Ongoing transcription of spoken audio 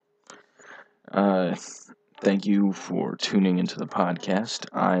Uh, Thank you for tuning into the podcast.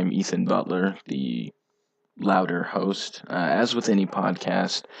 I'm Ethan Butler, the louder host. As with any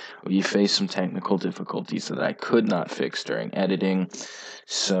podcast, we face some technical difficulties that I could not fix during editing.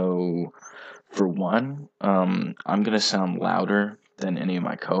 So, for one, I'm going to sound louder than any of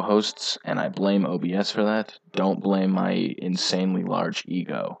my co hosts, and I blame OBS for that. Don't blame my insanely large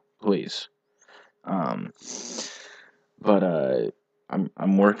ego, please. Um, but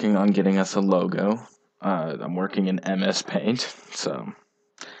I'm working on getting us a logo. I'm working in MS Paint, so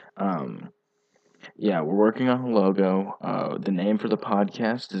um, yeah, we're working on a logo. The name for the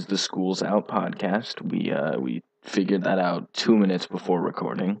podcast is the School's Out Podcast. We figured that out 2 minutes before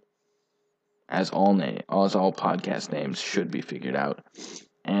recording, as all podcast names should be figured out.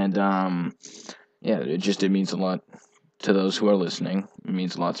 And yeah, it means a lot to those who are listening. It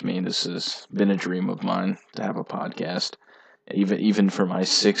means a lot to me. This has been a dream of mine to have a podcast, even for my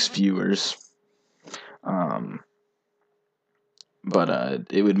 6 viewers. Um, but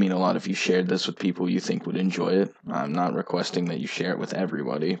it would mean a lot if you shared this with people you think would enjoy it. I'm not requesting that you share it with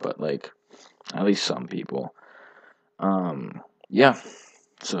everybody, but like at least some people. Yeah.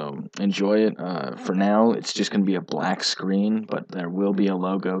 So enjoy it. For now, it's just gonna be a black screen, but there will be a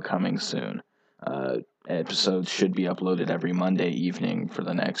logo coming soon. Episodes should be uploaded every Monday evening for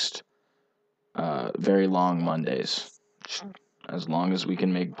the next very long Mondays. As long as we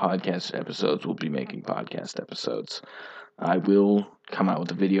can make podcast episodes, we'll be making podcast episodes. I will come out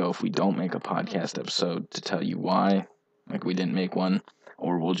with a video if we don't make a podcast episode to tell you why, like we didn't make one,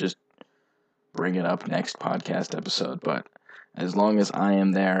 or we'll just bring it up next podcast episode. But as long as I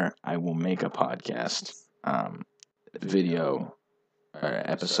am there, I will make a podcast video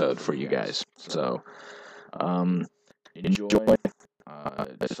episode for you guys. So enjoy.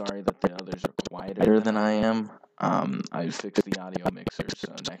 Sorry that the others are quieter than I am. I fixed the audio mixer,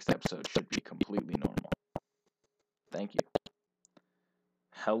 so next episode should be completely normal. Thank you.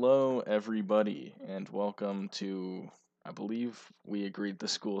 Hello, everybody, and welcome to, I believe we agreed the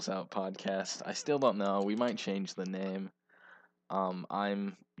School's Out podcast. I still don't know. We might change the name.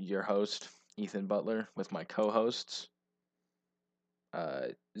 I'm your host, Ethan Butler, with my co-hosts,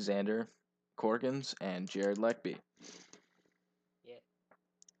 Xander Corkins and Jared Leckby. Yeah.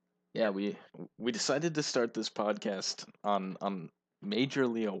 Yeah, we decided to start this podcast on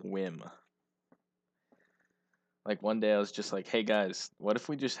majorly a whim. Like one day I was just like, "Hey guys, what if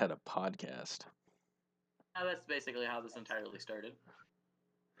we just had a podcast?" That's basically how this entirely started.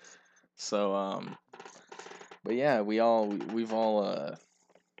 So but yeah, we're all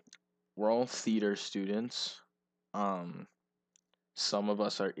theater students. Um some of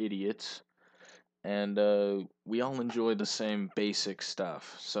us are idiots, and we all enjoy the same basic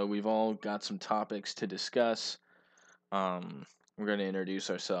stuff. So we've all got some topics to discuss. We're going to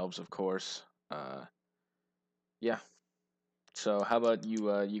introduce ourselves, of course. Yeah. So how about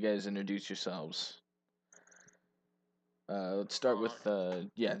you guys introduce yourselves? Let's start with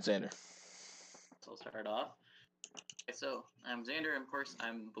Xander. So I'll start off. Okay, so I'm Xander, and of course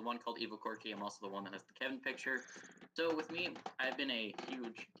I'm the one called Evil Corky. I'm also the one that has the Kevin picture. So with me, I've been a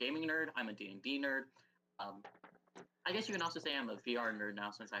huge gaming nerd. I'm a D&D nerd. Um, I guess you can also say I'm a VR nerd now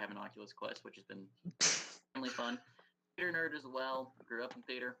since I have an Oculus Quest, which has been extremely fun. Theater nerd as well. Grew up in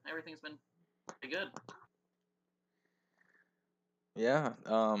theater. Everything's been pretty good. Yeah.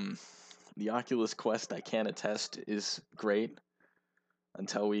 The Oculus Quest, I can attest, is great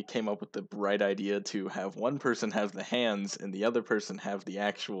until we came up with the bright idea to have one person have the hands and the other person have the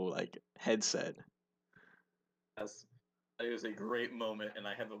actual like headset. Yes, it was a great moment, and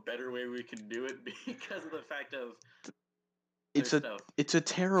I have a better way we can do it because of the fact of It's a stuff. it's a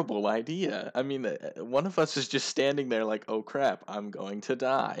terrible idea. I mean, one of us is just standing there like, "Oh crap, I'm going to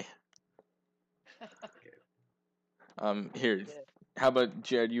die." Here. Yeah. How about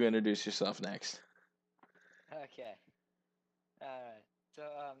Jared? You introduce yourself next. Okay. All right. So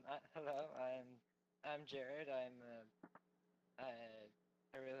hello. I'm Jared. I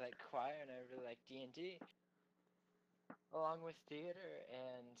I really like choir and I really like D&D, along with theater,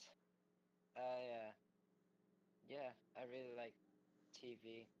 and I yeah, I really like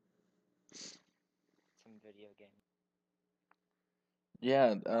TV, some video games.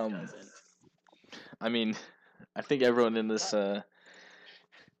 Yeah. Doesn't. I mean, I think everyone in this I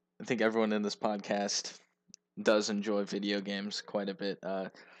think everyone in this podcast does enjoy video games quite a bit.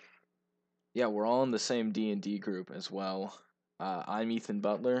 Yeah, we're all in the same D&D group as well. I'm Ethan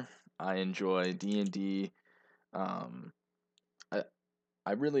Butler. I enjoy D&D. Um, I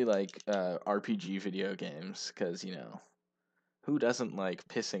I really like RPG video games because who doesn't like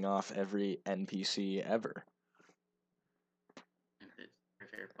pissing off every NPC ever? It's a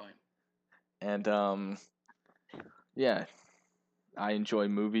fair point. And yeah, I enjoy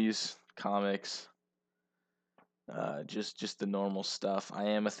movies, comics, just the normal stuff. I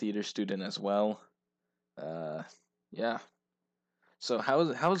am a theater student as well. Uh, yeah. So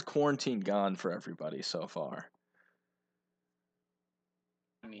how's quarantine gone for everybody so far?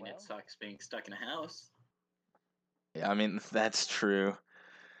 I mean, Well, it sucks being stuck in a house. Yeah, I mean that's true.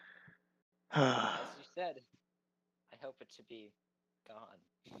 as you said, I hope it to be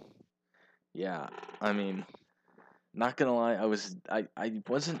gone. Yeah, I mean, not gonna lie, I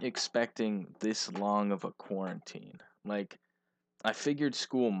wasn't expecting this long of a quarantine. Like, I figured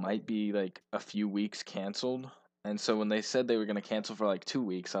school might be like a few weeks canceled, and so when they said they were gonna cancel for like 2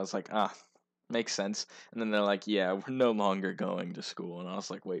 weeks, I was like, ah, makes sense. And then they're like, yeah, we're no longer going to school, and I was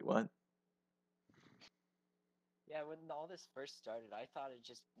like, wait, what? Yeah, when all this first started, I thought it'd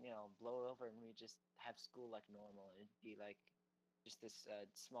just, blow over and we just have school like normal. It'd be like just this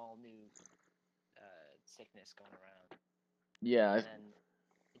small new sickness going around. Yeah, And then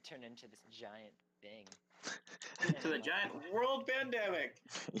it turned into this giant thing. To the giant world pandemic.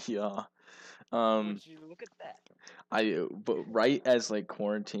 yeah. Um, Would you look at that? but right as like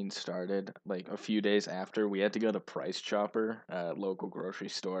quarantine started, like a few days after, we had to go to Price Chopper, local grocery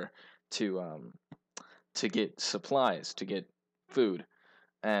store, to to get supplies, to get food,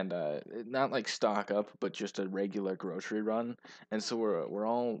 and not like stock up, but just a regular grocery run. And so we're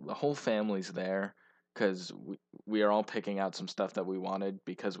all the whole family's there because we are all picking out some stuff that we wanted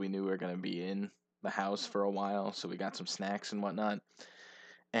because we knew we were gonna be in the house for a while, so we got some snacks and whatnot.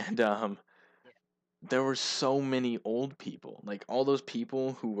 And Yeah. there were so many old people, like all those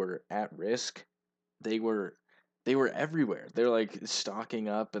people who were at risk. They were they were everywhere. They're like stocking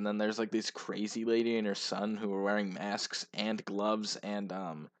up, and then there's like this crazy lady and her son who were wearing masks and gloves and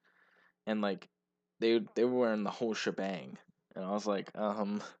like they were wearing the whole shebang. And I was like,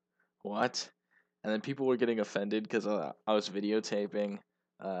 what? And then people were getting offended because I was videotaping.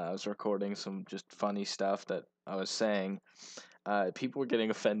 I was recording some just funny stuff that I was saying. People were getting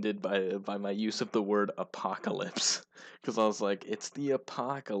offended by my use of the word apocalypse because I was like, it's the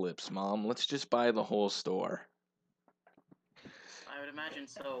apocalypse, mom. Let's just buy the whole store. I would imagine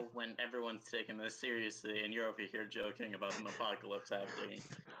so when everyone's taking this seriously and you're over here joking about an apocalypse happening.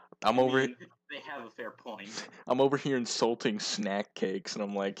 I'm I over mean, they have a fair point. I'm over here insulting snack cakes, and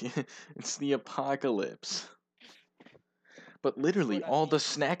I'm like, it's the apocalypse. But literally, What I all mean, the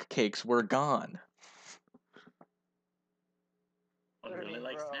snack cakes were gone. I what I really mean,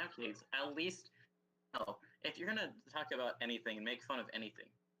 like bro. snap cakes. At least, no, if you're gonna talk about anything and make fun of anything,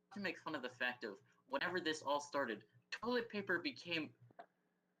 you have to make fun of the fact of whenever this all started, toilet paper became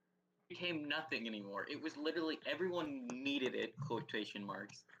nothing anymore. It was literally everyone needed it, quotation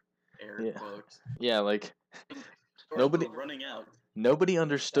marks, air Yeah, quotes. yeah, like Stores nobody were running out. nobody That's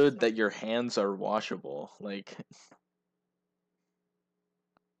understood that your hands are washable. Like,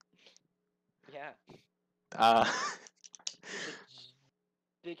 yeah. uh, The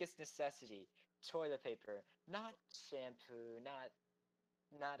biggest necessity, toilet paper, not shampoo, not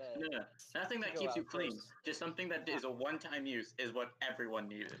a No, nothing that to go keeps you out clean. gross. Just something that Not, is a one-time use is what everyone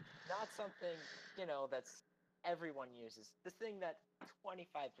needed. not something that's everyone uses. The thing that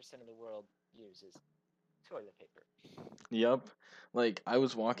 25% of the world uses, toilet paper. yep. Like I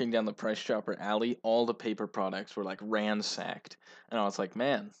was walking down the Price Chopper alley, all the paper products were like ransacked, and I was like,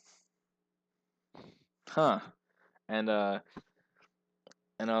 man, huh? And I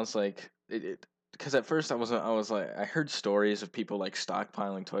was like, because at first I was like, I heard stories of people like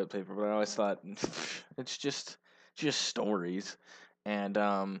stockpiling toilet paper, but I always thought it's just stories, and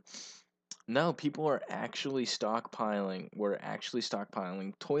no, people are actually stockpiling. We're actually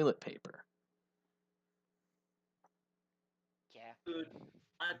stockpiling toilet paper. Yeah. Food,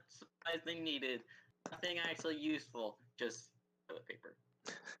 not surprising needed, nothing actually useful, just toilet paper.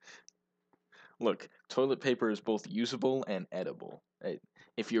 Look, toilet paper is both usable and edible,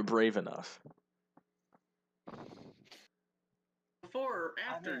 if you're brave enough. Before or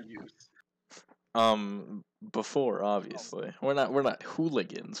I after mean, use? Before obviously, we're not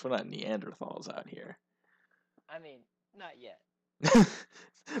hooligans. We're not Neanderthals out here. I mean, not yet.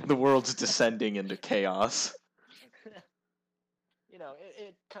 The world's descending into chaos.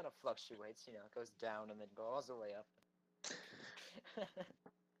 It kind of fluctuates. It goes down and then goes all the way up.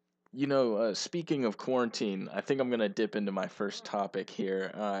 Speaking of quarantine, I think I'm gonna dip into my first topic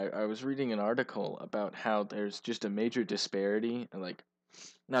here. I was reading an article about how there's just a major disparity, like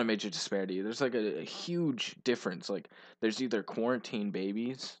not a major disparity. There's like a huge difference. Like there's either quarantine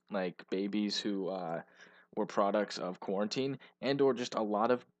babies, like babies who were products of quarantine, and or just a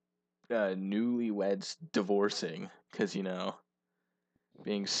lot of newlyweds divorcing because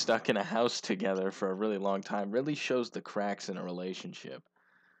being stuck in a house together for a really long time really shows the cracks in a relationship.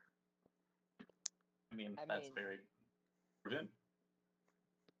 I mean, I that's mean- very prudent.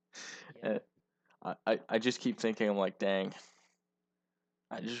 Yeah. I just keep thinking, I'm like, dang.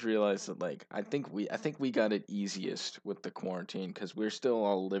 I just realized that, like, I think we got it easiest with the quarantine because we're still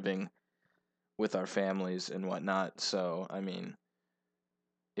all living with our families and whatnot. So I mean,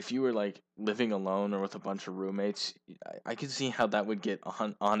 if you were like living alone or with a bunch of roommates, I could see how that would get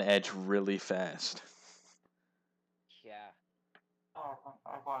on edge really fast. Yeah. Oh,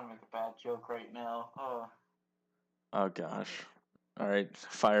 I want to make a bad joke right now. Oh. Oh gosh. All right,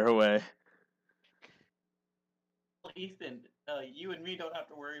 fire away. Ethan, you and me don't have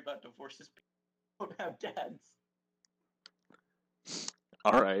to worry about divorces. We don't have dads.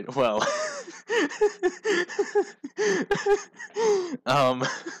 All right. Well. um.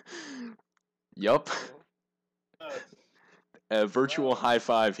 Yup. Oh, Uh, A virtual Well. high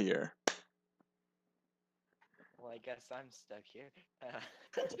five here. well, I guess I'm stuck here.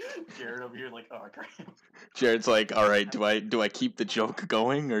 Jared over here, like, oh crap. Jared's like, all right. Do I keep the joke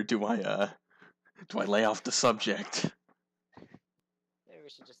going or do I lay off the subject? Maybe we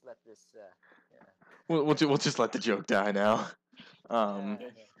should just let this. Yeah. We'll just let the joke die now.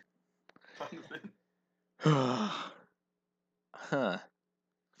 Huh.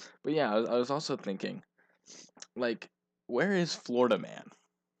 But yeah, I was also thinking, like, where is Florida Man?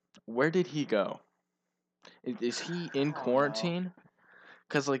 Where did he go? Is he in I don't know. quarantine?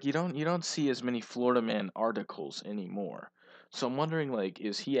 Because like you don't see as many Florida Man articles anymore. So I'm wondering, like,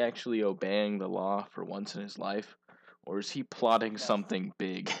 is he actually obeying the law for once in his life, or is he plotting Yes. something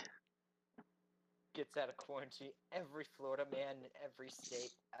big? Gets out of quarantine. Every Florida man in every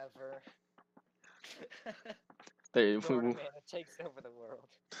state ever. Florida man that takes over the world.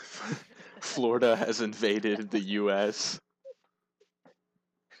 Florida has invaded the U.S.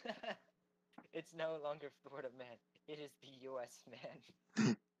 It's no longer Florida man. It is the U.S.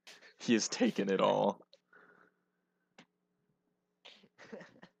 man. He has taken it all.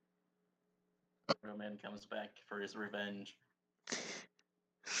 Roman comes back for his revenge.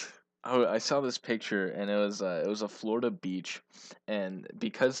 Oh, I saw this picture and it was a Florida beach, and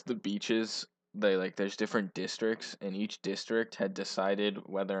because the beaches there's different districts, and each district had decided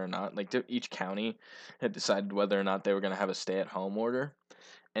whether or not each county had decided whether or not they were gonna have a stay-at-home order,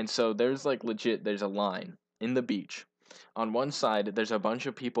 and so there's like legit there's a line in the beach. On one side, there's a bunch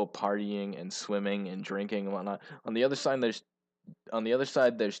of people partying and swimming and drinking and whatnot. On the other side,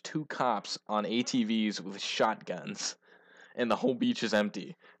 there's two cops on ATVs with shotguns, and the whole beach is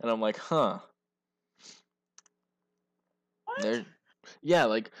empty. And I'm like, huh. What? There, yeah,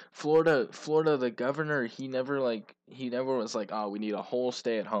 like Florida, the governor, he never was like, oh, we need a whole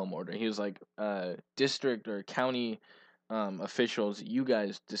stay-at-home order. He was like, district or county, officials, you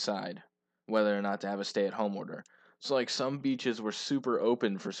guys decide whether or not to have a stay-at-home order. So like some beaches were super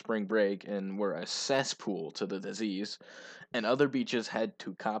open for spring break and were a cesspool to the disease, and other beaches had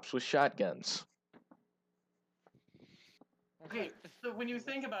two cops with shotguns. Okay, so when you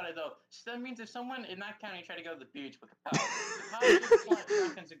think about it though, so that means if someone in that county tried to go to the beach with a cow, the cow just want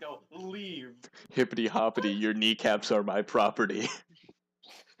seconds to go, leave. Hippity hoppity, your kneecaps are my property.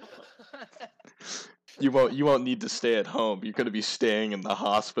 You won't need to stay at home. You're gonna be staying in the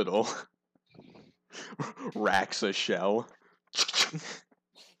hospital. Racks a shell.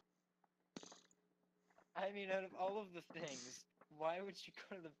 I mean, out of all of the things, why would you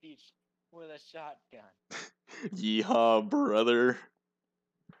go to the beach with a shotgun? Yeehaw, brother.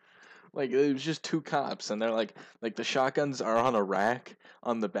 Like it was just two cops, and they're like the shotguns are on a rack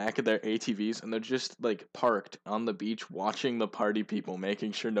on the back of their ATVs, and they're just like parked on the beach, watching the party people,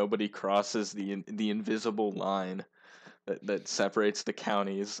 making sure nobody crosses the invisible line that separates the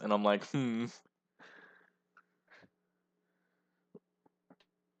counties. And I'm like,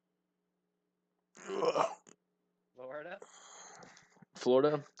 Florida?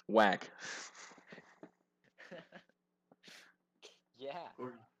 Florida, whack. Yeah,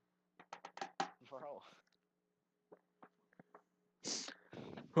 Or-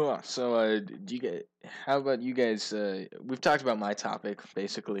 bro. So, do you get? How about you guys? We've talked about my topic,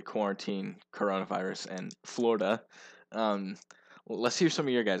 basically quarantine, coronavirus, and Florida. Um, let's hear some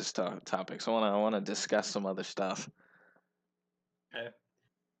of your guys' topics. I wanna discuss some other stuff. Okay.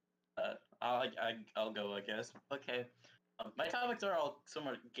 I'll go, I guess. Okay. My topics are all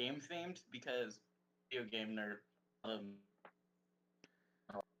somewhat game themed because video game nerd.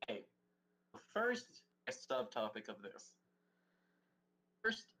 Okay. First subtopic of this.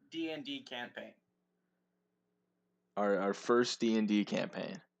 First D&D campaign. Our first D&D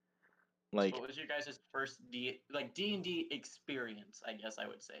campaign. Like, What was your guys' first D&D experience? I guess I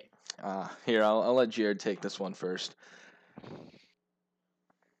would say. here, I'll let Jared take this one first.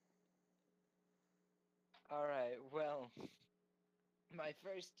 All right. Well, my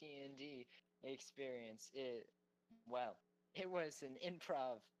first D&D experience, it was an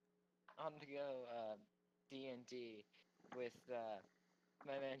improv on the go D&D with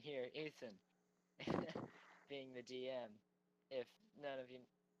my man here, Ethan, being the DM. If none of you,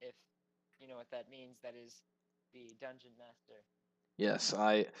 if you know what that means, that is the dungeon master. Yes,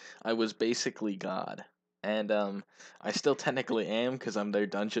 I was basically God, and I still technically am because I'm their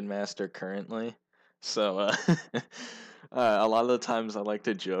dungeon master currently. So a lot of the times I like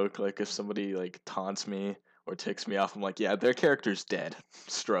to joke, like if somebody like taunts me or ticks me off, I'm like, yeah, their character's dead.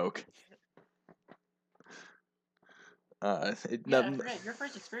 Stroke. Yeah, I forget. Your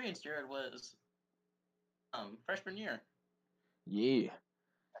first experience, Jared, was freshman year. Yeah.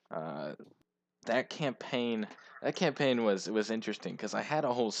 Uh, that campaign was interesting because I had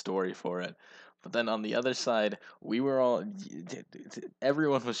a whole story for it, but then on the other side, we were all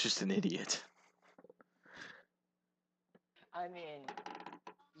everyone was just an idiot. I mean,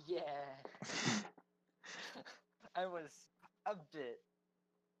 yeah, I was a bit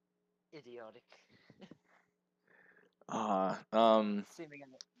idiotic. Uh, um, Seeming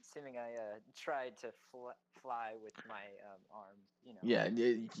I tried to fly with my arms, you know. yeah,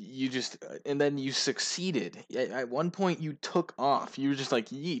 you just and then you succeeded. At one point, you took off. You were just like,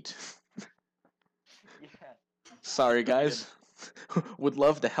 yeet. Yeah. Sorry, You did. guys. Would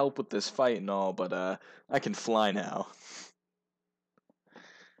love to help with this fight and all, but I can fly now.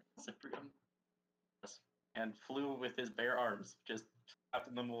 And flew with his bare arms, just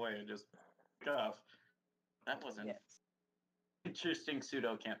slapping them away and just took off. That was an Yes. interesting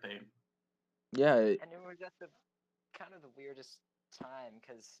pseudo campaign. Yeah, And it was at the kind of the weirdest time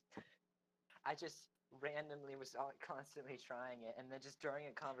because I just randomly was constantly trying it, and then just during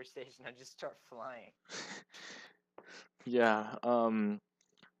a conversation, I just start flying. yeah.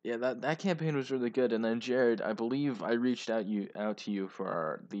 Yeah, that campaign was really good. And then Jared, I believe I reached out to you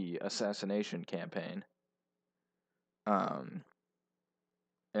for the assassination campaign. Um,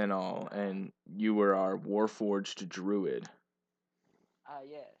 and all, and you were our Warforged druid.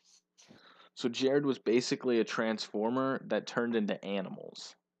 Yes. So Jared was basically a transformer that turned into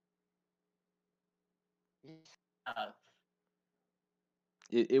animals. Uh,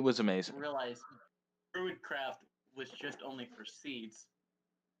 It was amazing. realized Druidcraft was just only for seeds.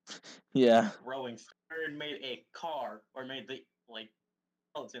 Yeah. Growing started made a car, or made the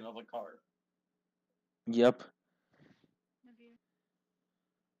skeleton of a car. Yep.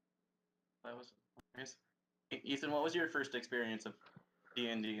 That was nice. Ethan, what was your first experience of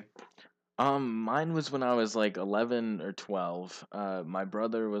D&D? Mine was when I was like 11 or 12. My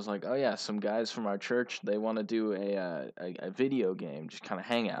brother was like, "Oh yeah, some guys from our church, they want to do a video game, just kind of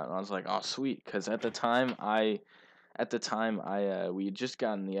hang out." And I was like, "Oh, sweet," because at the time I we had just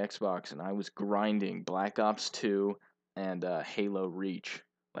gotten the Xbox and I was grinding Black Ops 2 and Halo Reach.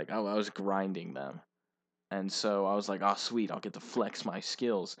 Like I was grinding them. And so I was like, "Oh, sweet, I'll get to flex my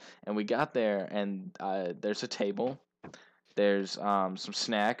skills." And we got there and there's a table, there's some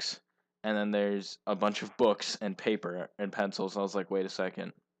snacks, and then there's a bunch of books and paper and pencils. I was like, "Wait a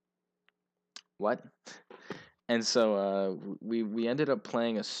second. What?" And so we ended up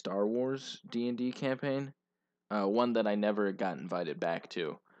playing a Star Wars D&D campaign, one that I never got invited back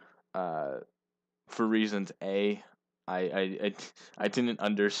to, uh, for reasons I didn't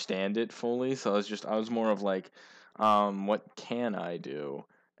understand it fully, so I was more of like, what can I do?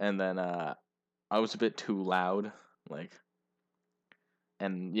 And then I was a bit too loud, like,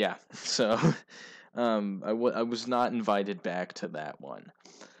 and yeah, so I was not invited back to that one.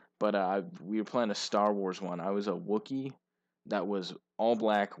 But we were playing a Star Wars one. I was a Wookiee that was all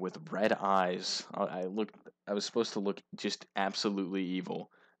black with red eyes. I was supposed to look just absolutely evil,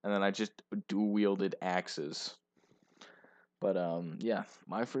 and then I just dual wielded axes. But yeah,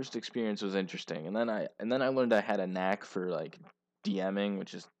 my first experience was interesting, and then I learned I had a knack for like DMing,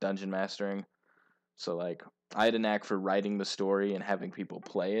 which is dungeon mastering. So like I had a knack for writing the story and having people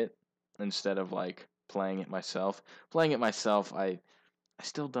play it instead of like playing it myself. Playing it myself, I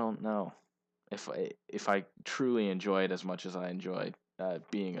still don't know if I truly enjoy it as much as I enjoy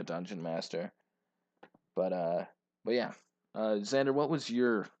being a dungeon master. But but yeah, Xander, what was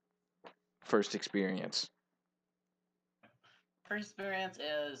your first experience? First experience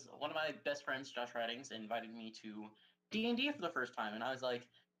is one of my best friends, Josh Reddings, invited me to D&D for the first time, and I was like,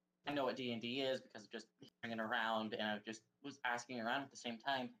 I know what D&D is because of just hearing it around, and I just was asking around at the same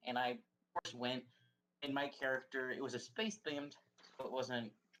time, and I of course went. In my character, it was a space themed, so it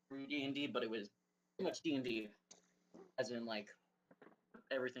wasn't through D&D, but it was pretty much D&D, as in like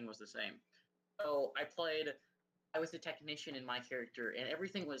everything was the same. So I was a technician in my character, and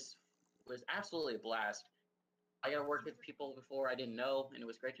everything was absolutely a blast. I got to work with people before I didn't know, and it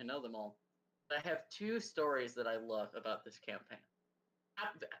was great to know them all. But I have two stories that I love about this campaign.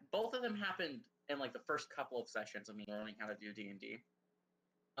 Both of them happened in like the first couple of sessions of me learning how to do D&D.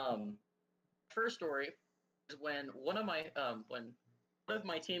 First story is when one of my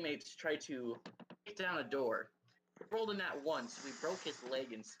teammates tried to kick down a door. We rolled in that once, we broke his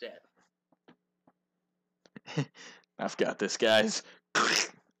leg instead. I've got this, guys.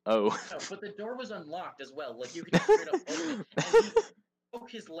 Oh. No, but the door was unlocked as well. Like you could just straight up open it, and he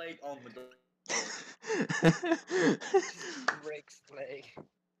broke his leg on the door. Breaks leg.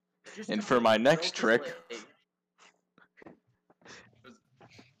 And for my next trick, it was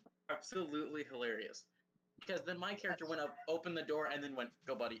absolutely hilarious. Because then my character went up, opened the door, and then went,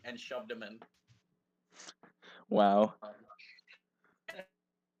 "Go, buddy," and shoved him in. wow.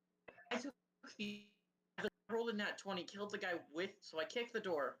 I rolled a nat 20, killed the guy so I kicked the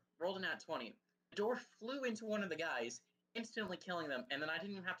door, rolled a nat 20. The door flew into one of the guys, instantly killing them, and then I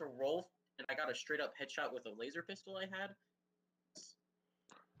didn't even have to roll, and I got a straight up headshot with a laser pistol I had.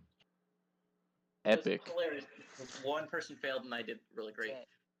 Epic. It was hilarious. One person failed, and I did really great.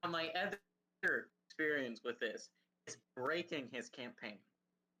 My other experience with this is breaking his campaign.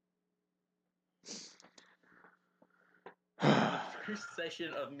 The first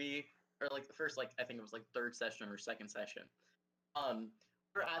session of me, or like the first, I think it was like third session or second session.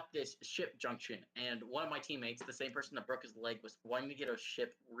 We're at this ship junction, and one of my teammates, the same person that broke his leg, was wanting to get a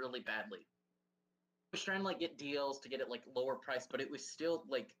ship really badly. I was trying to get deals to get it lower price, but it was still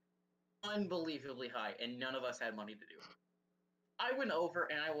unbelievably high, and none of us had money to do it. I went over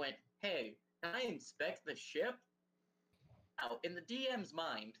and I went, "Hey, can I inspect the ship?" Now, in the DM's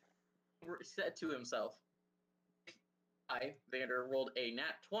mind, he said to himself, I, Vander, rolled a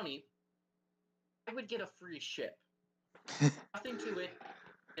nat 20, I would get a free ship. Nothing to it.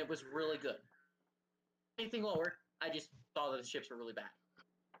 It was really good. Anything lower, I just saw that the ships were really bad.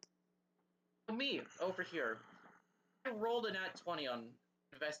 So me, over here, I rolled a nat 20 on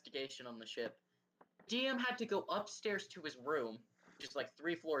investigation on the ship. DM had to go upstairs to his room, just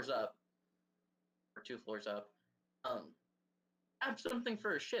 3 floors up, or 2 floors up, have something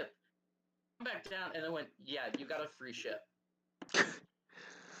for a ship. Come back down, and then went, "Yeah, you got a free ship."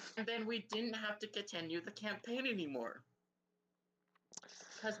 And then we didn't have to continue the campaign anymore.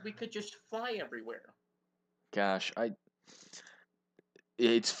 Because we could just fly everywhere. Gosh,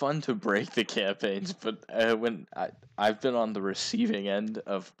 it's fun to break the campaigns, but when I've been on the receiving end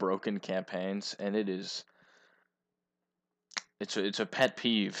of broken campaigns, and it's a pet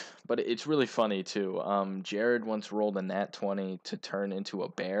peeve, but it's really funny too. Jared once rolled a nat 20 to turn into a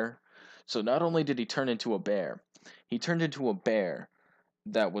bear. So not only did he turn into a bear, he turned into a bear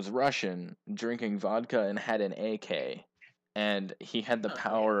that was Russian, drinking vodka, and had an AK, and he had the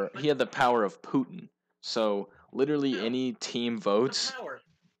power. He had the power of Putin. So literally any team votes. The power.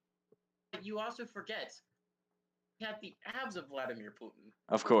 But you also forget he had the abs of Vladimir Putin.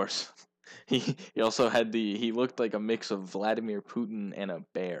 Of course. He also had he looked like a mix of Vladimir Putin and a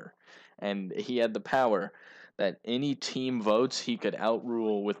bear. And he had the power that any team votes he could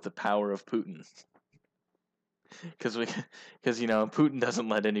outrule with the power of Putin. Because Putin doesn't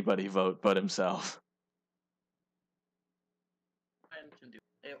let anybody vote but himself.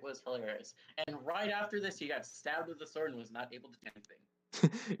 It was hilarious. And right after this, he got stabbed with a sword and was not able to do anything.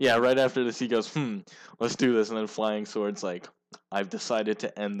 Yeah, right after this, he goes, let's do this. And then Flying Sword's like, "I've decided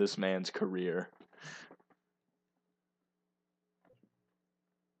to end this man's career."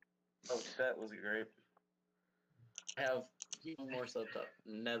 Oh, that was great. I have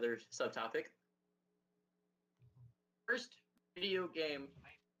another subtopic. First video game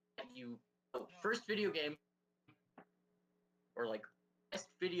or best video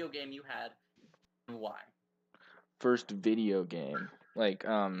game you had, and why? First video game,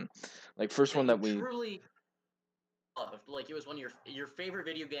 first one that we truly loved, it was one of your favorite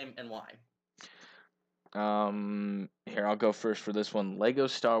video game, and why? Here, I'll go first for this one. Lego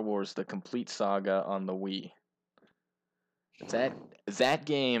Star Wars: The Complete Saga on the Wii. That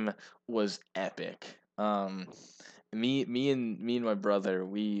game was epic. Me and my brother,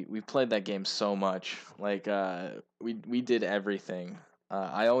 we played that game so much. We did everything.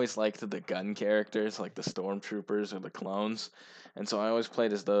 I always liked the gun characters, like the stormtroopers or the clones, and so I always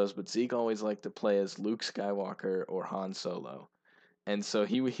played as those. But Zeke always liked to play as Luke Skywalker or Han Solo, and so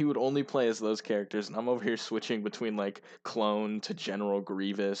he would only play as those characters. And I'm over here switching between clone to General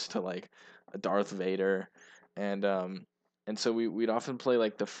Grievous to Darth Vader, and And so we'd often play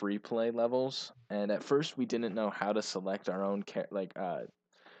like the free play levels, and at first we didn't know how to select our own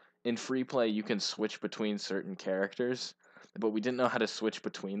in free play you can switch between certain characters, but we didn't know how to switch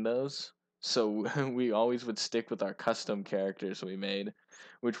between those. So we always would stick with our custom characters we made,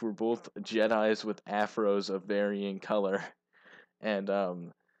 which were both Jedis with afros of varying color. And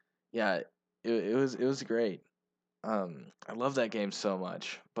yeah, it was great. I love that game so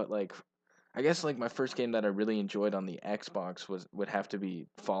much. But like I guess like my first game that I really enjoyed on the Xbox would have to be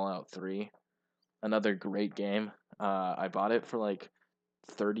Fallout 3. Another great game. I bought it for like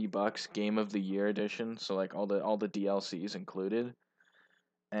 $30, Game of the Year edition, so like all the DLCs included.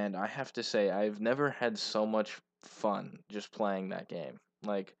 And I have to say I've never had so much fun just playing that game.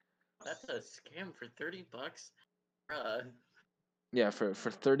 Like That's a scam for $30, bruh. yeah, for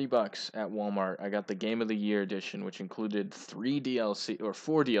 $30 at Walmart, I got the Game of the Year edition, which included 4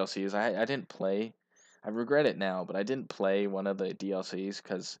 DLCs. I didn't play. I regret it now, but I didn't play one of the DLCs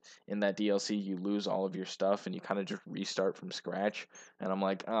because in that DLC you lose all of your stuff and you kind of just restart from scratch. And I'm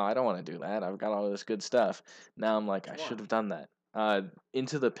like, oh, I don't want to do that. I've got all this good stuff. Now I'm like, I Which should one? have done that.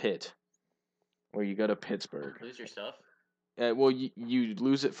 Into the Pit, where you go to Pittsburgh. Lose your stuff. Well, you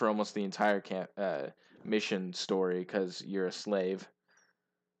lose it for almost the entire mission story because you're a slave.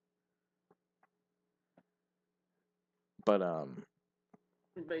 But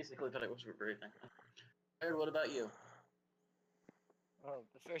Basically, thought it was for everything. Jared, what about you? Well,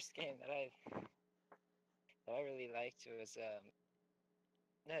 the first game that I really liked was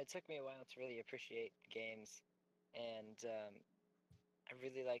no, it took me a while to really appreciate the games, and I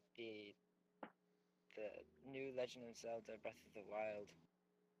really liked the new Legend of Zelda Breath of the Wild,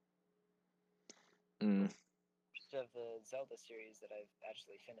 mm, first of the Zelda series that I've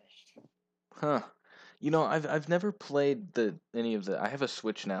actually finished. huh. I've never played any of the. I have a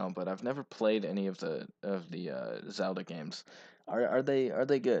Switch now, but I've never played any of the Zelda games. Are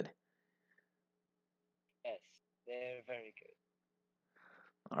they good? Yes, they're very good.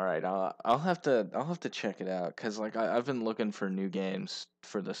 All right, I'll have to check it out because like I've been looking for new games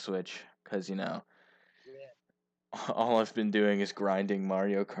for the Switch because Yeah. all I've been doing is grinding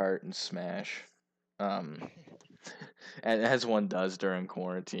Mario Kart and Smash, um, and as one does during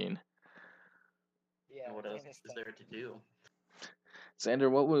quarantine. Yeah, What I else is understand. there to do? Xander,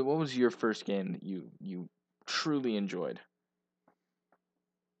 what was your first game that you truly enjoyed?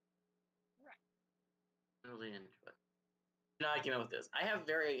 Really enjoy. No, I came up with this. I have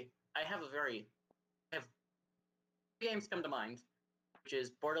three games come to mind, which is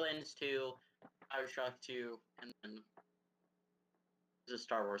Borderlands 2, Bioshock 2, and then this is a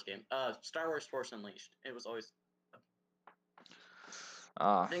Star Wars game. Star Wars Force Unleashed. It was always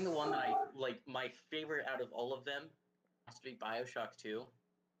Ah, I think the one that I like my favorite out of all of them has to be Bioshock 2.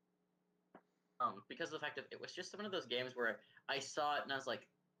 Because of the fact that it was just one of those games where I saw it and I was like,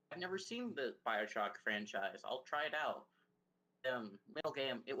 I've never seen the Bioshock franchise. I'll try it out. Middle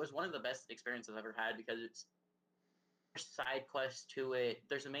game, it was one of the best experiences I've ever had because it's side quests to it.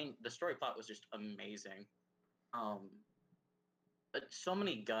 The story plot was just amazing. Um, but so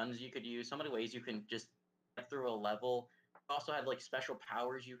many guns you could use, so many ways you can just get through a level. Also had like special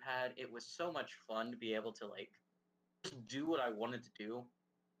powers you had. It was so much fun to be able to like just do what I wanted to do,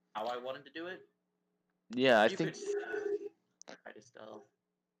 how I wanted to do it. yeah, I You think could try to stealth.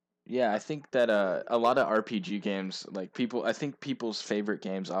 yeah, I think that a lot of RPG games, like I think people's favorite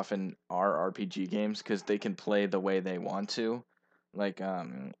games often are RPG games because they can play the way they want to. Like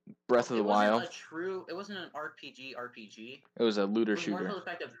Well, Breath of the Wild, it wasn't an RPG RPG. it was a looter It was more shooter. for the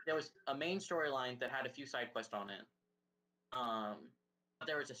fact that there was a main storyline that had a few side quests on it. Um, but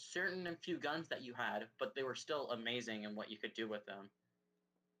there was a certain few guns that you had, but they were still amazing in what you could do with them.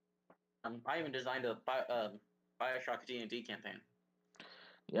 I even designed a Bioshock D&D campaign.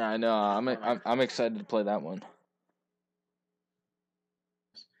 Yeah, I know. I'm One of my I'm excited to play that one.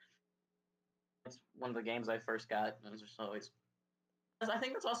 It's one of the games I first got. And it was just always. I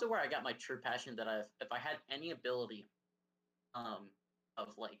think that's also where I got my true passion. If I had any ability,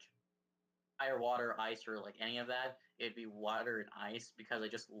 of like fire, water, ice, or like any of that, it'd be water and ice because I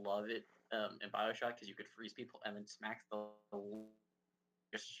just love it. In Bioshock, because you could freeze people and then smack the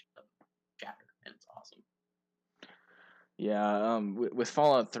just shatter, and it's awesome. Yeah, with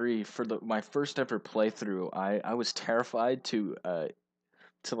Fallout 3 for my first ever playthrough, I was terrified to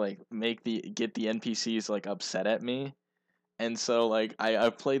like get the NPCs like upset at me. And so like I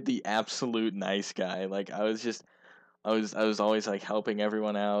played the absolute nice guy. Like I was always like helping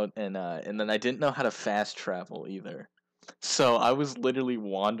everyone out and then I didn't know how to fast travel either. So I was literally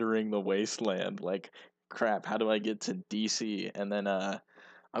wandering the wasteland like crap, how do I get to DC? And then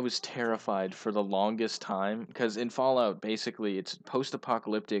I was terrified for the longest time because in Fallout, basically, it's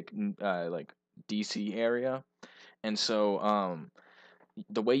post-apocalyptic, like DC area, and so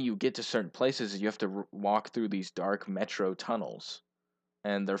the way you get to certain places is you have to walk through these dark metro tunnels,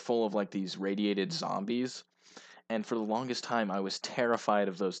 and they're full of like these radiated zombies. And for the longest time, I was terrified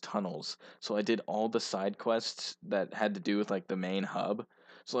of those tunnels. So I did all the side quests that had to do with like the main hub.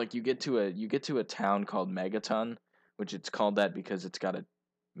 So like you get to a town called Megaton, which it's called that because it's got a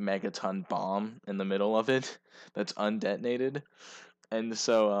megaton bomb in the middle of it that's undetonated. And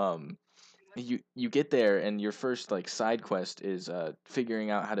so you get there and your first like side quest is figuring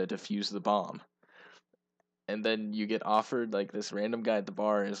out how to defuse the bomb. And then you get offered like this random guy at the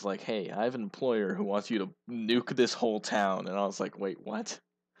bar is like, "Hey, I have an employer who wants you to nuke this whole town." And I was like, "Wait, what?"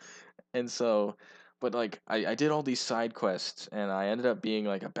 And so, but like I did all these side quests and I ended up being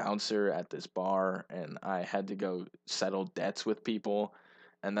like a bouncer at this bar and I had to go settle debts with people.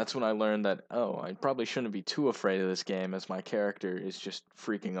 And that's when I learned that, oh, I probably shouldn't be too afraid of this game as my character is just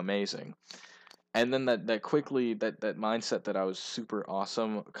freaking amazing. And then that mindset that I was super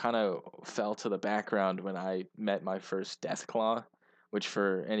awesome kind of fell to the background when I met my first Deathclaw, which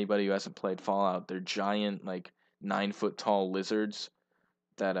for anybody who hasn't played Fallout, they're giant like 9 foot tall lizards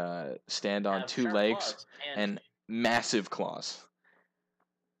that stand on Have two sharp legs claws, and and massive claws.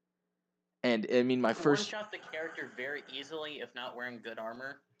 And I mean my you can one first shot the character very easily if not wearing good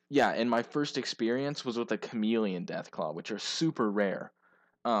armor. yeah, and my first experience was with a chameleon Deathclaw, which are super rare.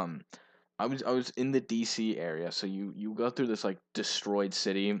 Um, I was in the DC area, so you go through this like destroyed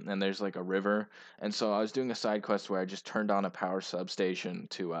city, and there's like a river, and so I was doing a side quest where I just turned on a power substation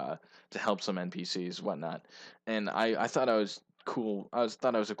to help some NPCs whatnot, and I thought I was cool.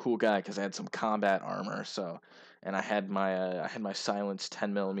 Thought I was a cool guy because I had some combat armor, so and I had my silenced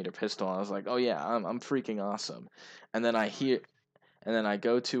 10 millimeter pistol. And I was like, oh yeah, I'm freaking awesome, and then I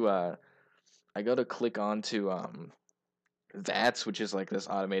go to click onto VATS, which is like this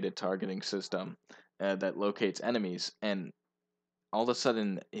automated targeting system that locates enemies, and all of a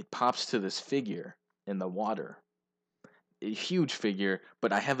sudden it pops to this figure in the water, a huge figure,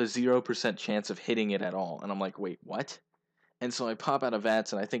 but I have a 0% chance of hitting it at all, and I'm like, wait, what? And so I pop out of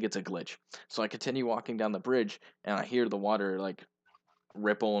VATS, and I think it's a glitch. So I continue walking down the bridge, and I hear the water like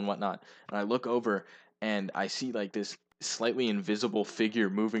ripple and whatnot, and I look over, and I see like this slightly invisible figure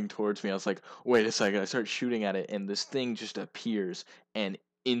moving towards me. I was like, wait a second. I start shooting at it, and this thing just appears and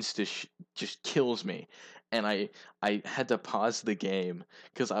just kills me. And I had to pause the game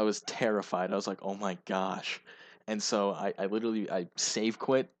because I was terrified. I was like, oh my gosh. And so I literally I save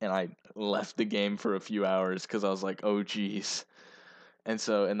quit and I left the game for a few hours because I was like, oh geez. And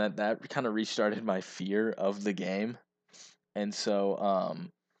that kind of restarted my fear of the game. And so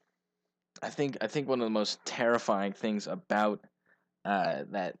I think one of the most terrifying things about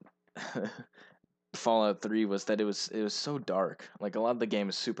that Fallout 3 was that it was so dark. Like a lot of the game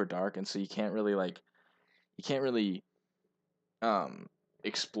is super dark, and so you can't really um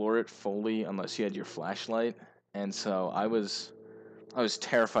explore it fully unless you had your flashlight. And so I was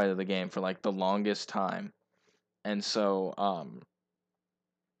terrified of the game for like the longest time. And so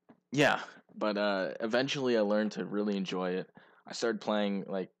yeah, but eventually I learned to really enjoy it. I started playing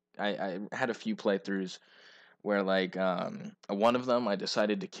like I had a few playthroughs where like one of them I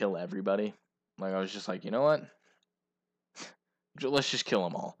decided to kill everybody. Like I was just like, you know what? Let's just kill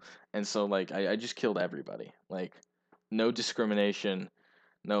them all. And so like I just killed everybody. Like no discrimination,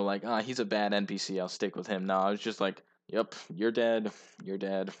 no like he's a bad NPC, I'll stick with him. No, I was just like, yep, you're dead, you're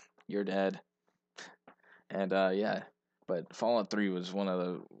dead, you're dead. And yeah, but Fallout 3 was one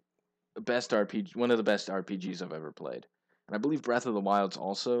of the best RPGs I've ever played. And I believe Breath of the Wild's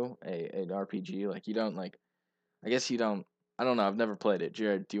also an RPG. Like you don't like I guess you don't. I don't know. I've never played it.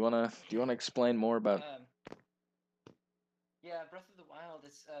 Jared, do you wanna explain more about? Yeah, Breath of the Wild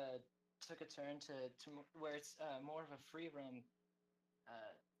is took a turn where it's more of a free roam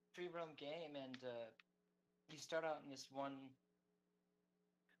game, and you start out in this one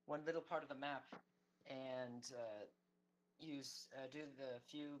little part of the map, and do the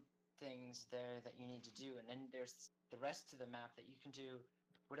few things there that you need to do, and then there's the rest of the map that you can do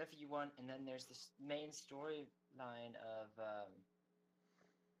whatever you want, and then there's this main storyline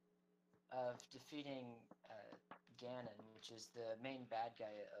of defeating Ganon, which is the main bad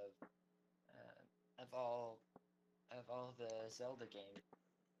guy of all the Zelda games.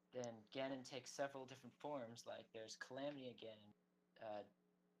 Then Ganon takes several different forms, like there's Calamity Ganon,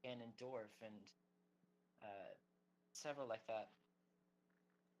 Ganondorf, and several like that.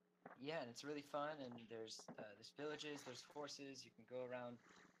 Yeah, and it's really fun. And there's villages, there's horses. You can go around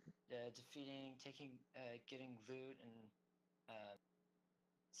defeating, getting loot, and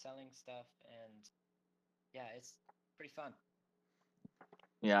selling stuff, and yeah, it's pretty fun.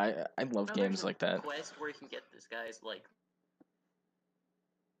 Yeah, I love Now games there's a like that. quest where you can get this guy's like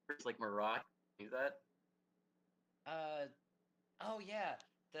Marat. Do that? Oh yeah,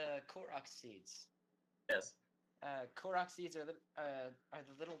 the Korok seeds. Yes. Korok seeds are the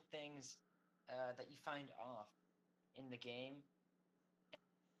little things that you find off in the game.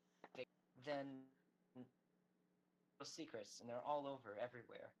 Then secrets, and they're all over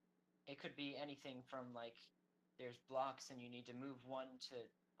everywhere. It could be anything from like there's blocks and you need to move one to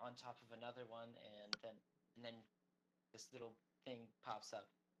on top of another one, and then this little thing pops up.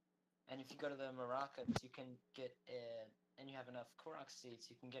 And if you go to the Maracas, you can get and you have enough Korok seeds,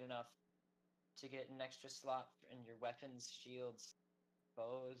 you can get enough to get an extra slot in your weapons, shields,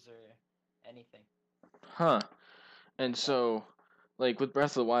 bows, or anything. Huh. And so, like with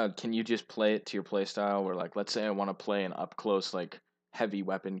Breath of the Wild, can you just play it to your playstyle? Where like, let's say I want to play an up close like heavy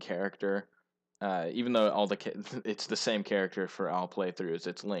weapon character, even though it's the same character for all playthroughs,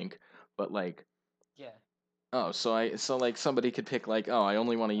 it's Link, but like, Yeah. oh, so like somebody could pick like, oh, I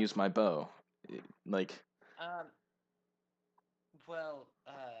only want to use my bow, like. Um. Well,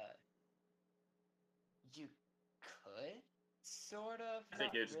 you could sort of. I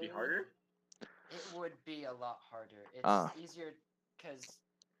think Not it would just be really. harder. It would be a lot harder. It's Ah. easier because,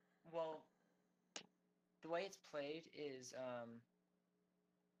 well, the way it's played is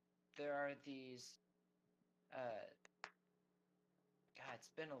there are these. God,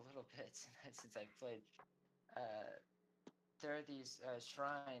 it's been a little bit since I've played. There are these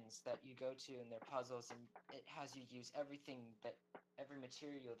shrines that you go to, and they're puzzles, and it has you use every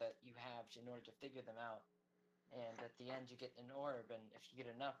material that you have in order to figure them out. And at the end, you get an orb, and if you get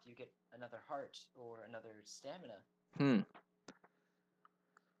enough, you get another heart or another stamina. Hmm.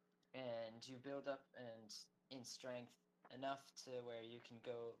 And you build up in strength enough to where you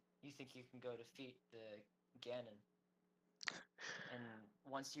think you can go defeat the Ganon. And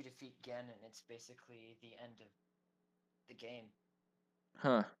once you defeat Ganon, it's basically the end of the game.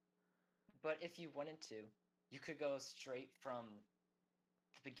 Huh. But if you wanted to, you could go straight from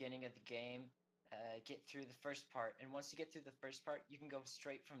the beginning of the game, get through the first part, and once you get through the first part, you can go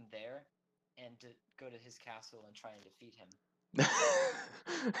straight from there and go to his castle and try and defeat him.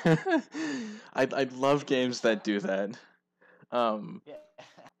 I'd love games that do that. Yeah.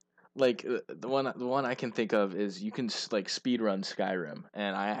 Like the one I can think of is you can like speed run Skyrim,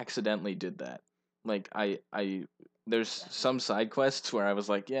 and I accidentally did that. Like I there's some side quests where I was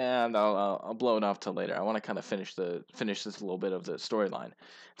like, yeah, I'll blow it off till later. I want to kind of finish this little bit of the storyline.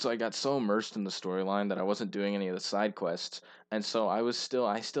 So I got so immersed in the storyline that I wasn't doing any of the side quests, and so I still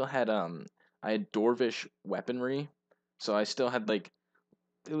had I had Dwarvish weaponry, so I still had like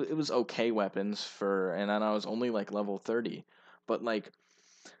it was okay weapons and then I was only like level 30, but like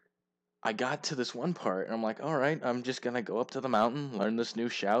I got to this one part and I'm like, all right, I'm just gonna go up to the mountain, learn this new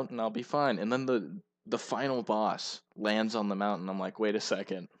shout, and I'll be fine. And then the final boss lands on the mountain. I'm like, wait a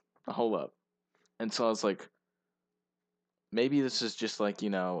second, hold up. And so I was like, maybe this is just like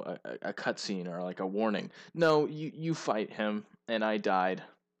a cutscene or like a warning. No, you fight him, and I died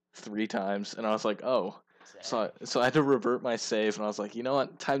 3 times, and I was like, oh. So I had to revert my save, and I was like, you know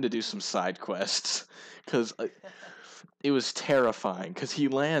what? Time to do some side quests, because it was terrifying. Because he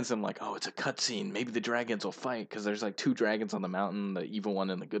lands, and I'm like, oh, it's a cutscene. Maybe the dragons will fight, because there's like 2 dragons on the mountain, the evil one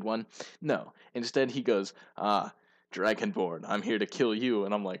and the good one. No, instead he goes, Dragonborn, I'm here to kill you,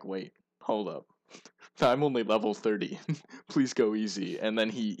 and I'm like, wait, hold up. I'm only level 30. Please go easy. And then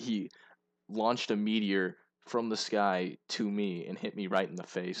he launched a meteor from the sky to me and hit me right in the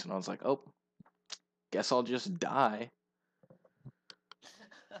face, and I was like, oh, guess I'll just die.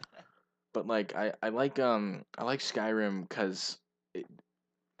 But like I like Skyrim because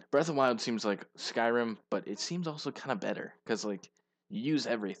Breath of the Wild seems like Skyrim, but it seems also kind of better because like you use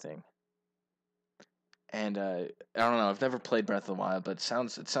everything. And I don't know, I've never played Breath of the Wild, but it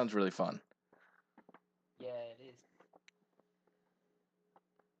sounds really fun. Yeah, it is.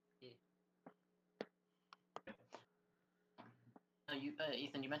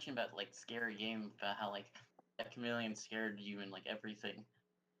 Ethan, you mentioned about like scary game, about how like that chameleon scared you and like everything.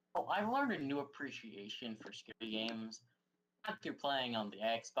 Oh, I've learned a new appreciation for scary games. Not through playing on the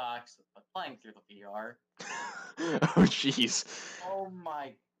Xbox, but playing through the VR. Oh jeez. Oh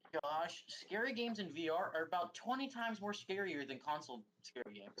my gosh, scary games in VR are about 20 times more scarier than console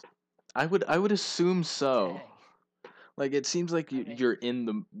scary games. I would assume so. Dang. Like it seems like you're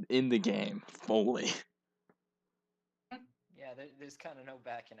in the game fully. Yeah, there's kind of no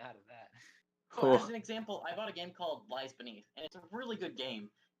backing out of that. So, as an example, I bought a game called Lies Beneath, and it's a really good game.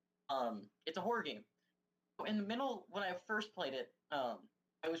 It's a horror game. So in the middle, when I first played it,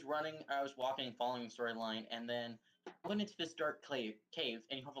 I was walking, following the storyline, and then I went into this dark cave,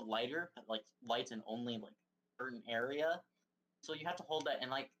 and you have a lighter that like lights in only like a certain area. So you have to hold that, and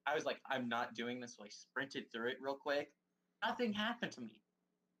like I was like, I'm not doing this, so I sprinted through it real quick. Nothing happened to me.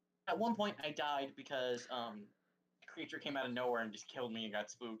 At one point, I died because a creature came out of nowhere and just killed me and got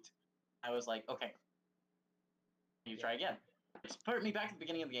spooked. I was like, okay, you try again. It put me back at the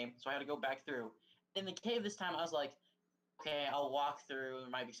beginning of the game, so I had to go back through. In the cave this time, I was like, okay, I'll walk through. There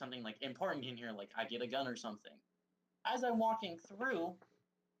might be something like important in here, like I get a gun or something. As I'm walking through,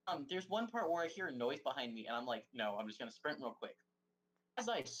 there's one part where I hear a noise behind me, and I'm like, no, I'm just gonna sprint real quick. As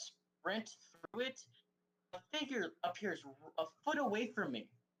I sprint through it, a figure appears a foot away from me,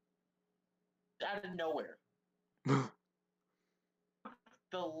 out of nowhere. The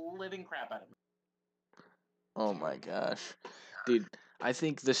living crap out of me. Oh my gosh. Dude, I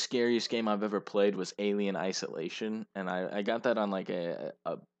think the scariest game I've ever played was Alien Isolation, and I got that on like a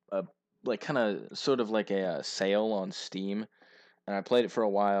like kind of sort of like a sale on Steam, and I played it for a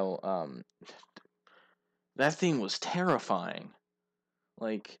while. That thing was terrifying.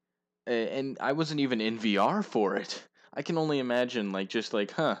 Like, and I wasn't even in VR for it. I can only imagine, like, just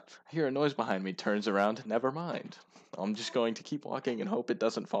like, I hear a noise behind me, turns around, never mind. I'm just going to keep walking and hope it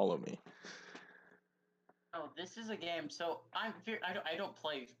doesn't follow me. Oh, this is a game. So I don't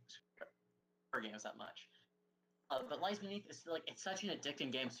play horror games that much. But Lies Beneath is like it's such an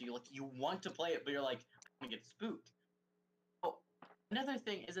addicting game. So you want to play it, but you're like I'm gonna get spooked. Oh, another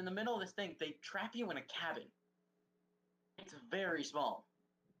thing is in the middle of this thing, they trap you in a cabin. It's very small.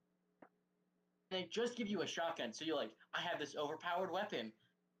 They just give you a shotgun, so you're like, I have this overpowered weapon.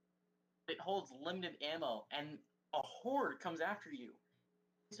 It holds limited ammo, and a horde comes after you.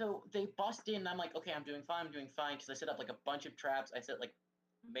 So they bust in, and I'm like, okay, I'm doing fine, because I set up like a bunch of traps. I set like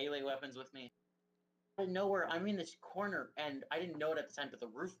melee weapons with me. Out of nowhere, I'm in this corner, and I didn't know it at the time, but the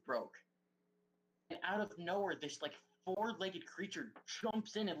roof broke. And out of nowhere, this like four-legged creature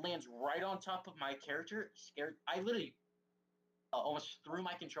jumps in and lands right on top of my character. Scared, I literally almost threw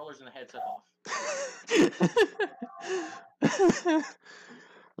my controllers and the headset off.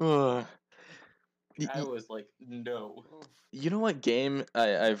 Uh, I was like, no. you know what game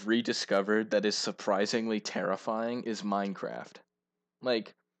I've rediscovered that is surprisingly terrifying is Minecraft.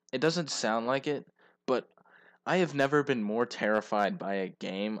 Like, it doesn't sound like it, but I have never been more terrified by a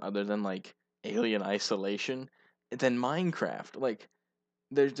game other than like Alien Isolation than Minecraft. Like,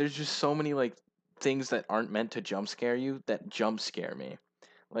 there's just so many like things that aren't meant to jump scare you that jump scare me.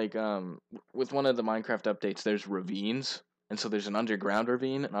 Like with one of the Minecraft updates, there's ravines, and so there's an underground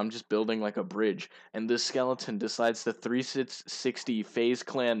ravine, and I'm just building like a bridge, and this skeleton decides to 360 Phase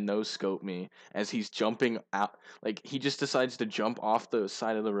Clan no scope me as he's jumping out. Like he just decides to jump off the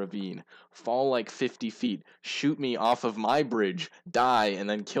side of the ravine, fall like 50 feet, shoot me off of my bridge, die, and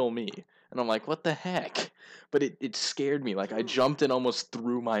then kill me. And I'm like, what the heck? But it scared me. Like I jumped and almost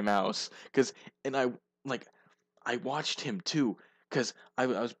threw my mouse, and I watched him too. Because I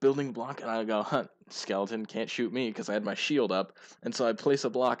was building a block, and I go, skeleton can't shoot me because I had my shield up. And so I place a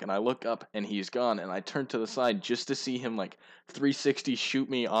block, and I look up, and he's gone. And I turn to the side just to see him, like, 360 shoot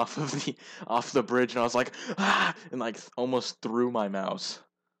me off the bridge. And I was like, ah! And, like, almost threw my mouse.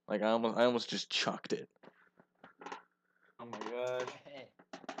 Like, I almost just chucked it. Oh my god. Hey.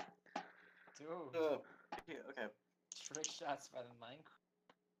 Dude. Okay. Trick shots by the Minecraft.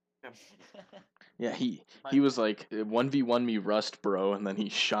 Yeah, he was like 1v1 me Rust, bro, and then he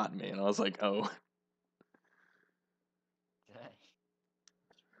shot me, and I was like, oh.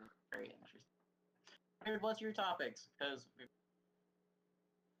 Very interesting. Weird, what's your topics? Because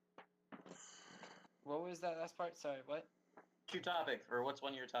what was that last part? Sorry, what? what's your topic, or what's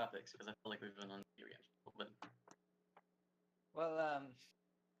one of your topics? Because I feel like we've been on the reaction. Well,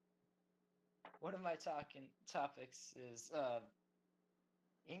 one of my topics is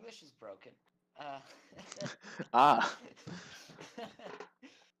English is broken. Ah.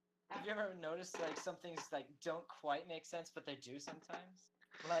 Have you ever noticed like some things like don't quite make sense, but they do sometimes?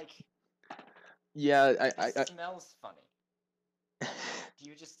 Like, yeah, it smells funny. Do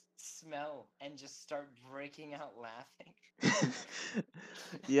you just smell and just start breaking out laughing?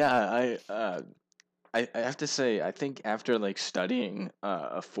 Yeah, I have to say, I think after like studying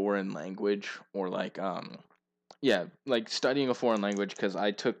a foreign language, or like like studying a foreign language, because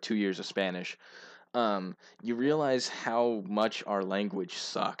I took 2 years of Spanish, you realize how much our language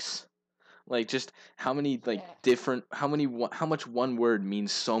sucks. Like just how many like different how much one word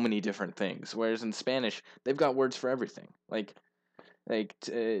means so many different things. Whereas in Spanish, they've got words for everything. Like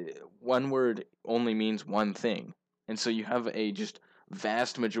one word only means one thing, and so you have a just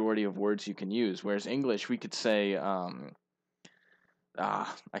vast majority of words you can use. Whereas English, we could say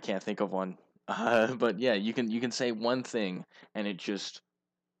I can't think of one. But yeah, you can say one thing and it just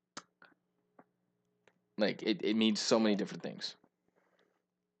like it means so many Yeah. different things.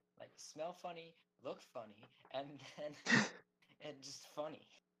 Like smell funny, look funny, and then and just funny.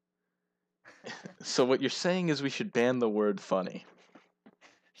 So what you're saying is we should ban the word funny.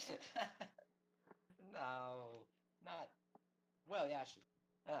 No, not. Well, yeah, actually.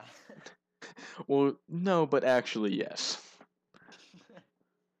 Well, no, but actually yes.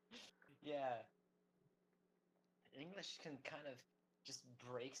 Yeah, English can kind of just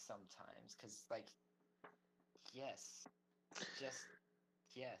break sometimes, cause like, yes, just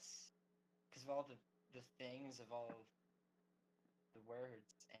yes, cause of all the things of all of the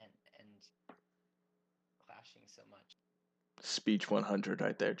words and clashing so much. Speech 100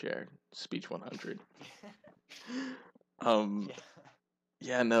 right there, Jared. Speech 100. Um Yeah.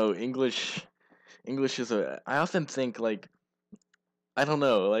 yeah, no, English is a I often think like I don't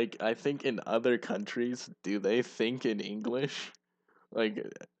know, like I think in other countries, do they think in English? Like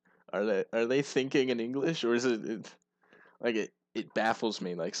are they thinking in English or is it baffles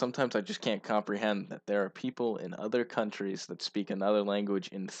me. Like sometimes I just can't comprehend that there are people in other countries that speak another language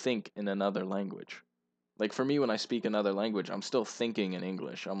and think in another language. Like for me when I speak another language, I'm still thinking in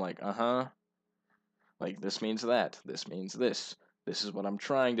English. I'm like, "Uh-huh. Like this means that. This means this. This is what I'm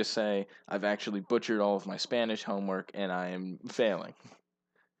trying to say. I've actually butchered all of my Spanish homework and I am failing."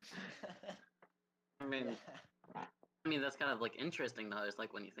 I mean, Yeah. that's kind of like interesting though. It's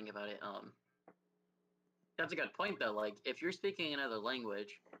like when you think about it. That's a good point though. Like if you're speaking another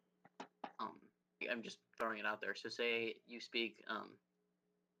language, um, I'm just throwing it out there. So say you speak,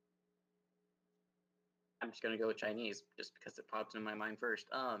 I'm just gonna go with Chinese just because it popped in my mind first.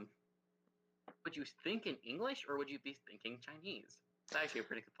 Would you think in English or would you be thinking Chinese? It's actually a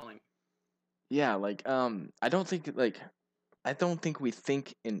pretty good point. Yeah, like I don't think we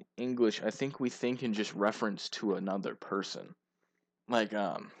think in English. I think we think in just reference to another person. Like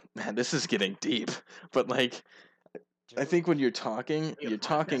man, this is getting deep. But like I think Dude, when you're talking, Be a you're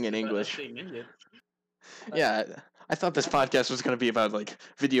talking podcast in about us English. being idiots. like, Yeah, I thought this I think, podcast was going to be about like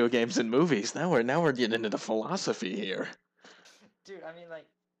video games and movies. Now we're getting into philosophy here. dude, I mean, like,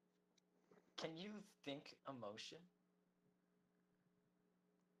 can you think emotion?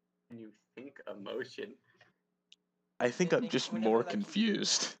 When you think emotion, I think I'm Like, just whenever, more like,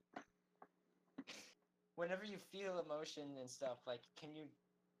 confused. whenever you feel emotion and stuff, like, can you,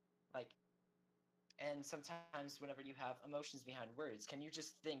 like, and sometimes whenever you have emotions behind words, can you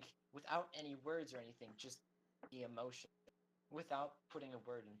just think without any words or anything, just the emotion without putting a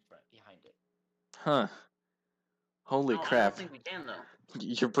word in front behind it? Huh. Holy no, I don't crap. think we can though.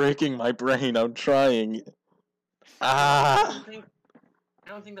 You're breaking my brain. I'm trying. No, Ah. I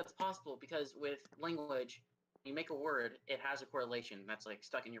don't think that's possible because with language, when you make a word, it has a correlation that's like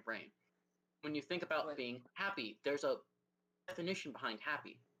stuck in your brain. When you think about But being happy, there's a definition behind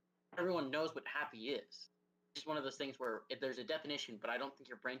happy. Everyone knows what happy is. It's just one of those things where there's a definition, but I don't think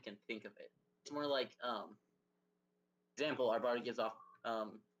your brain can think of it. It's more like, example, our body gives off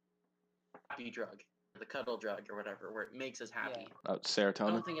happy drug, the cuddle drug or whatever, where it makes us happy. yeah, Oh, I serotonin.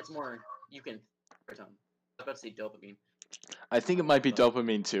 don't think it's more you can. I was about to say dopamine. I think it might be But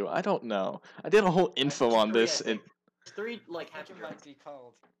dopamine too. I don't know. I did a whole I info think there's it, on three, I this and think. There's three I like think happy it drugs. might be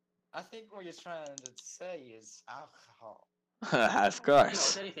called. I think what you're trying to say is alcohol. of No, if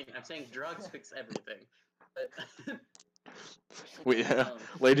course. anything, I'm saying drugs fix everything. But We, um,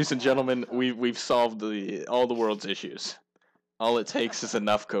 ladies and gentlemen, Alcohol. we've solved all the world's issues. All it takes is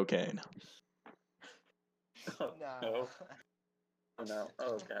enough cocaine. oh No. no, oh no,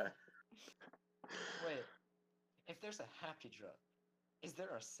 oh, okay. Wait, if there's a happy drug, is there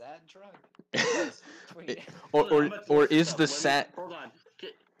a sad drug? Yes. Tweet. or Hold on, I'm or about to or look this is up. the Let me sat hold on.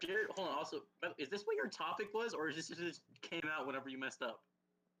 Garrett, hold on. Also, is this what your topic was, or is this just came out whenever you messed up?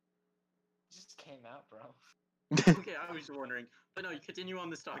 It just came out, bro. Okay, I was just wondering. But no, you continue on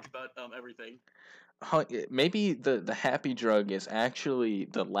this talk about everything. maybe the happy drug is actually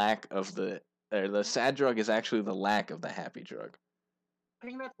the lack of the or the sad drug is actually the lack of the happy drug. I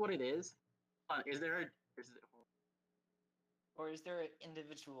think that's what it is. Is there a? Is it, Or is there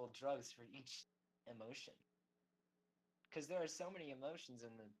individual drugs for each emotion? Because there are so many emotions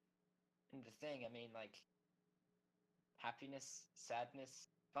in the thing. I mean, like happiness, sadness,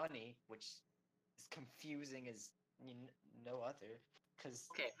 funny, which is confusing as no other. Because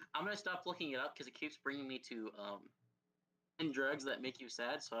okay, I'm gonna stop looking it up because it keeps bringing me to and drugs that make you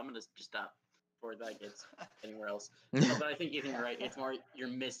sad. So I'm gonna just stop before that gets anywhere else. But I think Ethan, you're right. It's more you're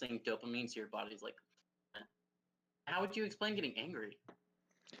missing dopamine, so your body's like. Eh. How would you explain getting angry?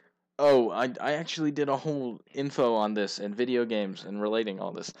 Oh, I actually did a whole info on this and video games and relating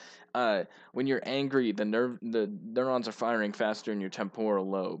all this. When you're angry, the neurons are firing faster in your temporal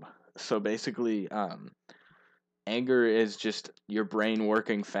lobe. So basically, anger is just your brain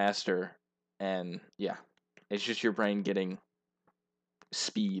working faster, and yeah, it's just your brain getting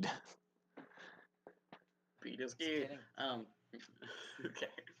speed. Beat is It's key. getting Okay.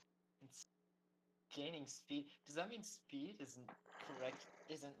 it's gaining speed. Does that mean speed isn't correct?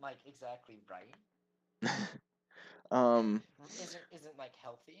 Isn't like exactly right? um, Isn't like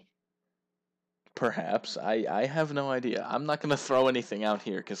healthy? Perhaps I have no idea. I'm not gonna throw anything out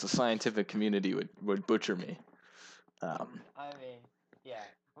here because the scientific community would butcher me. Um, I mean, yeah,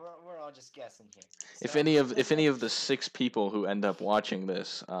 we're all just guessing here. if So any of the 6 people who end up watching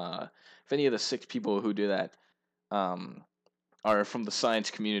this, if any of the 6 people who do that, um, are from the science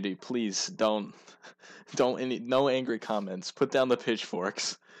community, please don't any no angry comments. Put down the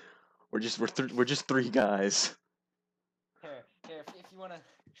pitchforks. We're just 3 guys. here, if you wanna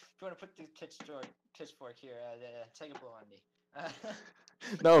put the pitchfork here, take a blow on me.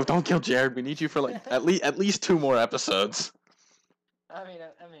 No, don't kill Jared. We need you for like at least 2 more episodes. I mean,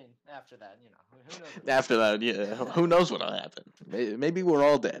 after that, you know, who knows? After that, yeah, who knows what'll happen? Maybe we're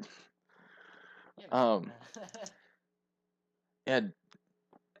all dead. You know. Yeah,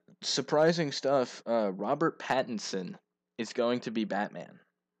 surprising stuff. Robert Pattinson is going to be Batman.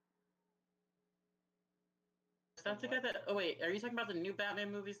 Is that the guy that? Oh wait, are you talking about the new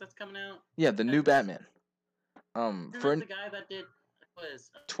Batman movies that's coming out? Yeah, the new Batman. Isn't For that the guy that did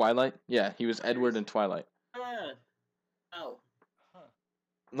was Twilight. Yeah, he was Edward in Twilight. oh, Huh.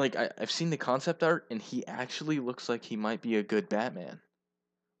 Like I've seen the concept art, and he actually looks like he might be a good Batman.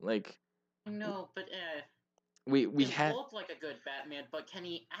 Like no, but we he had. look like a good Batman, but can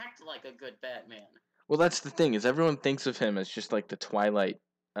he act like a good Batman? Well, that's the thing is everyone thinks of him as just like the Twilight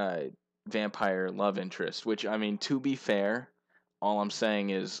uh, vampire love interest. Which I mean, to be fair, all I'm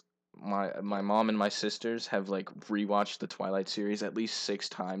saying is my mom and my sisters have like rewatched the Twilight series at least 6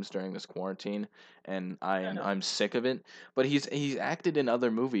 times during this quarantine, and I'm sick of it. But he's acted in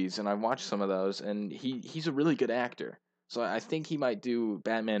other movies, and I watched some of those, and he's a really good actor. So I think he might do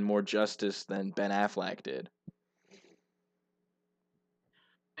Batman more justice than Ben Affleck did.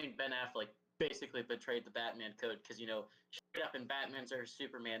 I mean, Ben Affleck basically betrayed the Batman code because straight up in Batman vs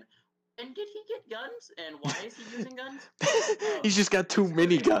Superman. And did he get guns? And why is he using guns? He's just got too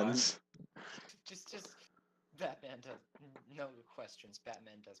many guns. Just Batman does no questions.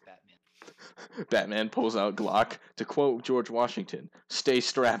 Batman does Batman. Batman pulls out Glock. To quote George Washington, "Stay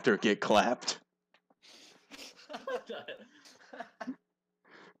strapped or get clapped."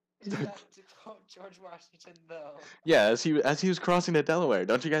 Is that to quote George Washington though? Yeah, as he was crossing the Delaware.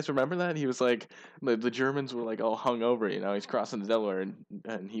 Don't you guys remember that? He was like the Germans were like all hung over, he's crossing the Delaware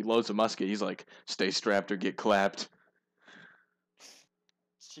and he loads a musket. He's like, "Stay strapped or get clapped."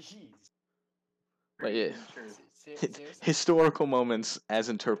 Jeez. But yeah, Seriously? historical moments as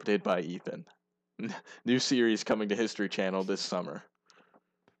interpreted by Ethan. New series coming to History Channel this summer.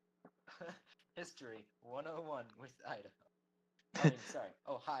 History 101 with Idaho. I mean, sorry,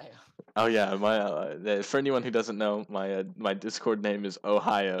 Ohio. Oh yeah, my for anyone who doesn't know, my Discord name is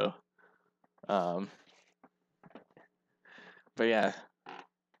Ohio. Um, but yeah,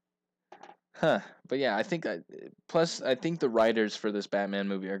 But yeah, I think plus I think the writers for this Batman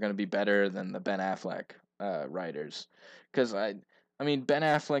movie are going to be better than the Ben Affleck writers, because I mean Ben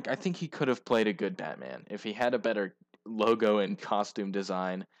Affleck, I think he could have played a good Batman if he had a better logo and costume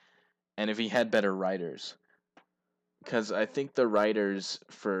design, and if he had better writers. Because I think the writers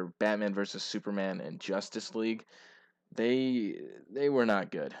for Batman versus Superman and Justice League, they were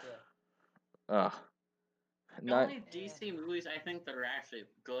not good. Ugh. The Not only DC movies I think that are actually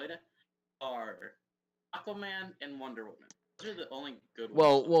good are Aquaman and Wonder Woman. Those are the only good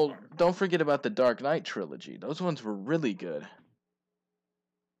ones. well, don't forget about the Dark Knight trilogy. Those ones were really good.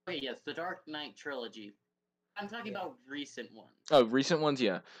 Wait, yes, the Dark Knight trilogy. I'm talking about recent ones. Oh, recent ones,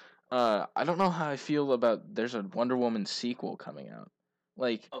 yeah. I don't know how I feel about there's a Wonder Woman sequel coming out.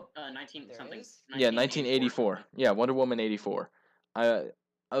 Like, 19 There something. is? yeah, 1984. Yeah, Wonder Woman 84. I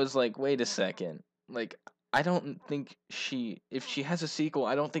was like, wait a second. Like, I don't think if she has a sequel,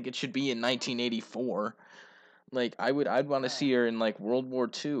 I don't think it should be in 1984. Like, I'd want to see her in like World War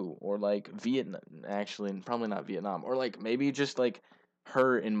II or like Vietnam. Actually, probably not Vietnam. Or like maybe just like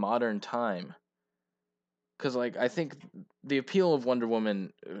her in modern time. Because like I think the appeal of Wonder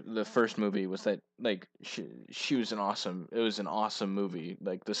Woman, the first movie, was that like she was it was an awesome movie.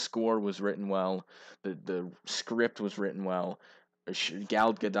 Like the score was written well, the script was written well.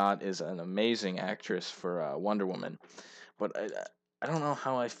 Gal Gadot is an amazing actress for Wonder Woman, but I don't know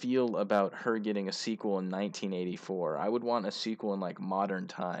how I feel about her getting a sequel in 1984. I would want a sequel in like modern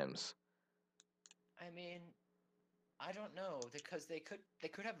times. I mean, I don't know because they could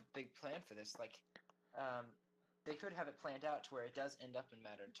have a big plan for this. Like, um, they could have it planned out to where it does end up in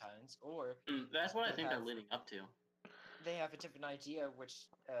modern times, or That's what I they think they're have leading up to. they have a different idea which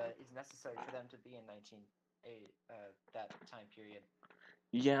is necessary for them to be in that time period.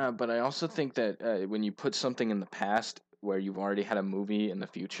 Yeah, but I also think that when you put something in the past where you've already had a movie in the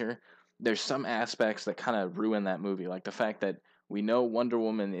future, there's some aspects that kind of ruin that movie, like the fact that we know Wonder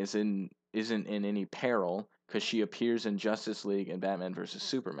Woman isn't in any peril because she appears in Justice League and Batman versus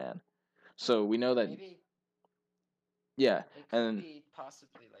Superman. So we know that, Maybe yeah, it could and be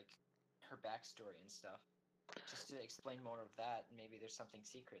possibly like her backstory and stuff, just to explain more of that. And maybe there's something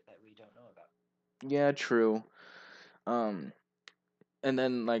secret that we don't know about. yeah, true. Um, and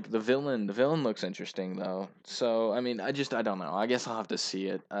then like the villain looks interesting though. So I mean, I don't know. I guess I'll have to see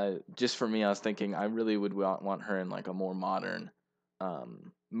it. Just for me, I was thinking I really would want her in like a more modern,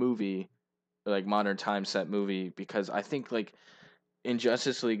 movie, like modern time set movie, because I think like in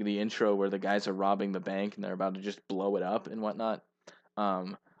Justice League, the intro where the guys are robbing the bank and they're about to just blow it up and whatnot.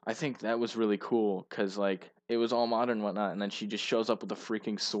 I think that was really cool because like it was all modern and whatnot, and then she just shows up with a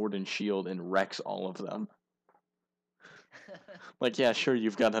freaking sword and shield and wrecks all of them. Like, yeah, sure,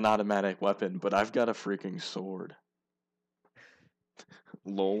 you've got an automatic weapon, but I've got a freaking sword.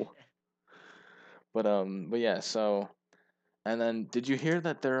 Lol. But yeah, so and then did you hear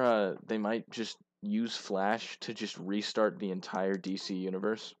that they might just use Flash to just restart the entire DC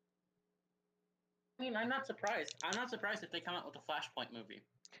universe? I mean, I'm not surprised. I'm not surprised if they come out with a Flashpoint movie.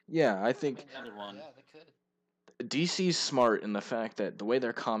 Yeah, I I think mean, Another one. yeah, they could. DC's smart in the fact that the way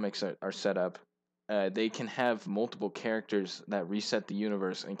their comics are set up, they can have multiple characters that reset the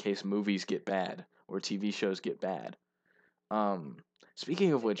universe in case movies get bad or TV shows get bad. Um,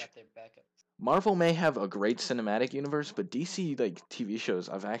 Speaking of They've which, got their backups. Marvel may have a great cinematic universe, but DC like TV shows,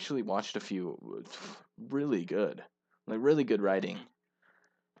 I've actually watched a few really good, like really good writing.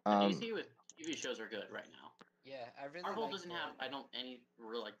 The Um, DC with TV shows are good right now. Yeah, I really Marvel like doesn't the. have, I don't, any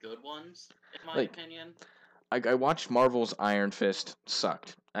real like good ones in my like opinion. I watched Marvel's Iron Fist,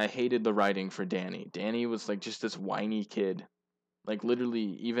 sucked. I hated the writing for Danny. Danny was like just this whiny kid. Like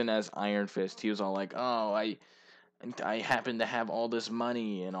literally, even as Iron Fist, he was all like, "Oh, I happen to have all this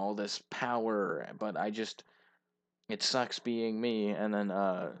money and all this power, but it sucks being me." And then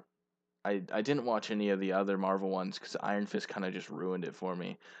I didn't watch any of the other Marvel ones because Iron Fist kind of just ruined it for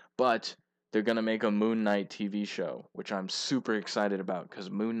me. But they're gonna make a Moon Knight TV show, which I'm super excited about because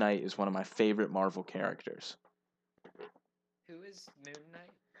Moon Knight is one of my favorite Marvel characters. Who is Moon Knight?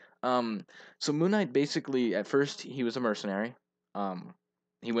 Um, so Moon Knight basically at first he was a mercenary. Um,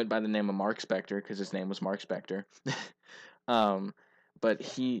 he went by the name of Mark Spector because his name was Mark Spector. um, but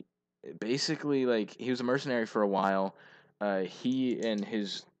he basically like he was a mercenary for a while. He and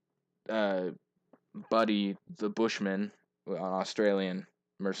his uh, buddy, the Bushman, an Australian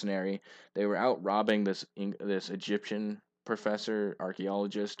mercenary, they were out robbing this Egyptian professor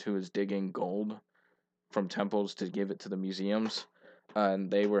archaeologist who was digging gold from temples to give it to the museums.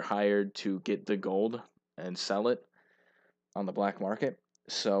 And they were hired to get the gold and sell it on the black market.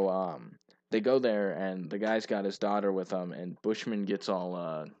 So they go there, and the guy's got his daughter with him, and Bushman gets all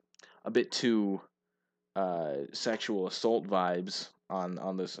a bit too sexual assault vibes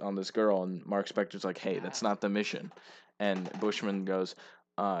on this girl, and Mark Spector's like, "Hey, that's not the mission," and Bushman goes,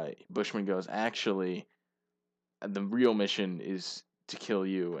 "Actually, the real mission is to kill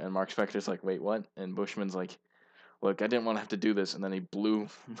you," and Mark Spector's like, "Wait, what?" And Bushman's like, "Look, I didn't want to have to do this," and then he blew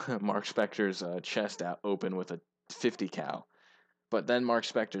Mark Spector's chest out open with a 50 cal. But then Mark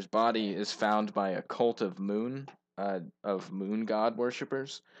Spector's body is found by a cult of moon god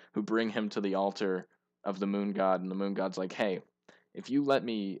worshippers who bring him to the altar of the moon god, and the moon god's like, "Hey, if you let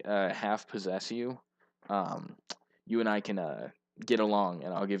me half possess you, um, you and I can get along,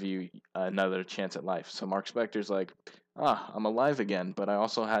 and I'll give you another chance at life." So Mark Spector's like, I'm alive again, but I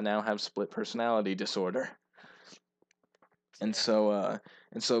also now have split personality disorder. And Yeah.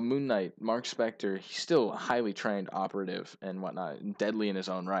 so Moon Knight, Mark Spector, he's still a highly trained operative and whatnot, and deadly in his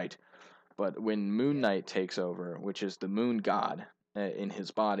own right. But when Moon Yeah. Knight takes over, which is the moon god in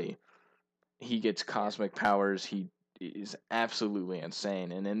his body, he gets cosmic powers. He is absolutely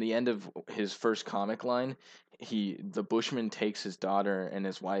insane. And in the end of his first comic line, the Bushman takes his daughter and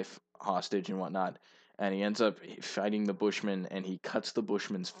his wife hostage and whatnot, and he ends up fighting the Bushman, and he cuts the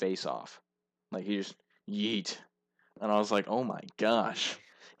Bushman's face off. Like he just yeet. And I was like, "Oh my gosh."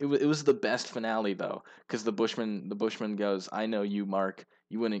 It was the best finale though, because the Bushman goes, "I know you, Mark.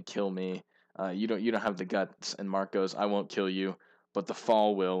 You wouldn't kill me. You don't have the guts." And Mark goes, "I won't kill you. but the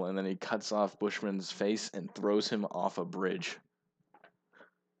fall will, and then he cuts off Bushman's face and throws him off a bridge.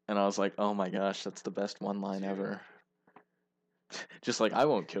 And I was like, oh my gosh, that's the best one line Dude. ever. Just like, I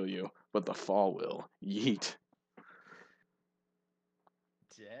won't kill you, but the fall will. Yeet.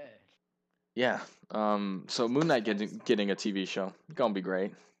 Dang. Yeah. So Moon Knight getting a TV show. Gonna be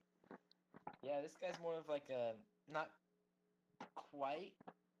great. Yeah, this guy's more of like a not quite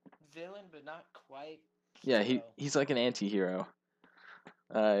villain, but not quite Yeah, hero. he's like an anti-hero.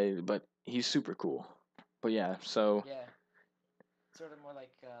 But he's super cool. But yeah, so Yeah, sort of more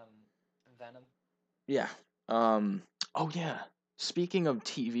like Venom. yeah. Oh yeah. Speaking of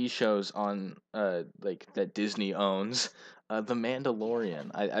TV shows on like that Disney owns, The Mandalorian.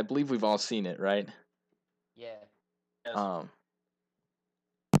 I believe we've all seen it, right? Yeah. Yes.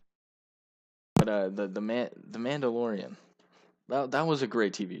 But the Mandalorian. That was a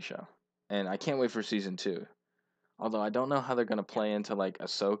great TV show. And I can't wait for season 2. Although I don't know how they're gonna play into like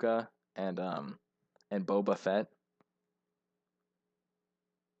Ahsoka and Boba Fett.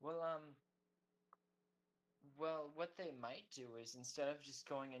 Well, what they might do is instead of just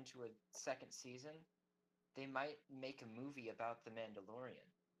going into a second season, they might make a movie about the Mandalorian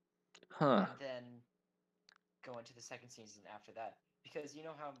Huh. and then go into the second season after that. Because you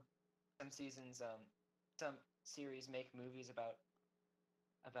know how some seasons, some series make movies about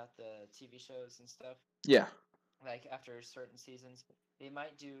the TV shows and stuff. Yeah. Like after certain seasons, they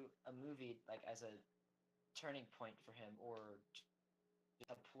might do a movie like as a turning point for him, or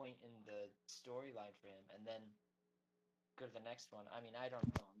a point in the storyline for him, and then go to the next one. I mean, I don't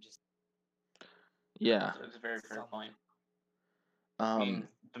know. I'm just Yeah. It's a very fair Some- point. I mean, Um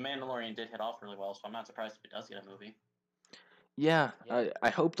The Mandalorian did hit off really well, so I'm not surprised if it does get a movie. yeah, Yeah. I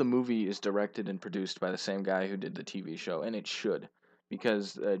hope the movie is directed and produced by the same guy who did the TV show, and it should,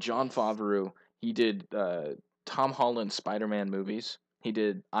 because Jon Yes. Favreau, he did Tom Holland Spider-Man movies. He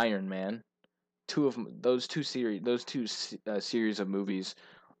did Iron Man. Those two series of movies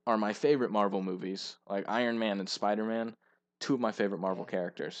are my favorite Marvel movies. Like Iron Man and Spider-Man, two of my favorite Marvel Yeah.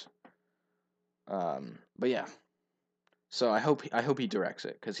 characters. But yeah. So I hope he directs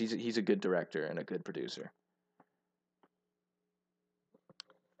it, because he's a good director and a good producer.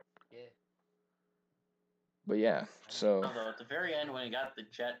 Yeah. But yeah, so Although at the very end, when he got the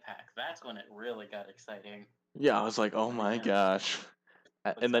jetpack, that's when it really got exciting. yeah, I was like, oh my Man. gosh.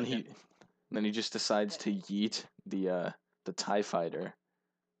 And then like he just decides to yeet the TIE fighter.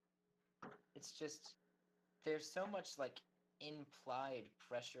 It's just there's so much like implied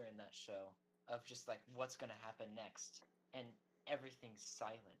pressure in that show of just like what's gonna happen next, and everything's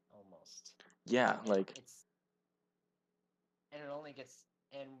silent almost. Yeah, And like it's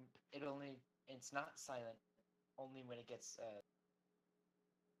not silent only when it gets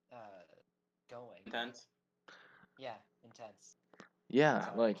going. intense. Yeah, intense. yeah,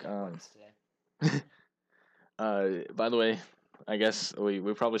 Sorry, like I can't words today. by the way, I guess we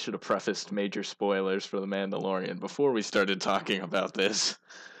probably should have prefaced major spoilers for The Mandalorian before we started talking about this.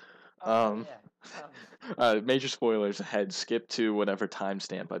 Oh Um, yeah. Major spoilers ahead. Skip to whatever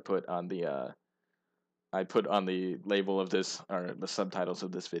timestamp I put on the label of this, or the subtitles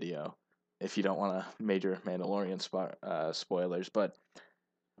of this video, if you don't want a major Mandalorian spoilers. But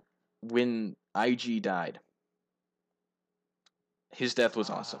when IG died, his death was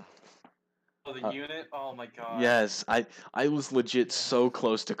awesome. Oh, the unit? Oh my god. Yes, I was legit Yeah. so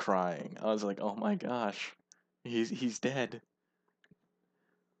close to crying. I was like, oh my gosh, he's dead.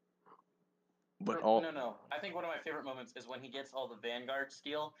 But all No. I think one of my favorite moments is when he gets all the Vanguard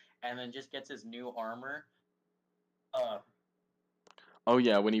steel and then just gets his new armor. oh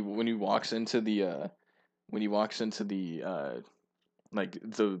yeah, when he walks into the like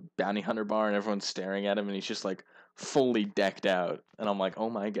the bounty hunter bar, and everyone's staring at him, and he's just like fully decked out, and I'm like, oh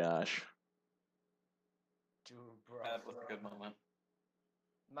my gosh. Dude, bro. That was a good moment.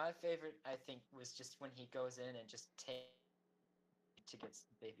 My favorite, I think, was just when he goes in and just gets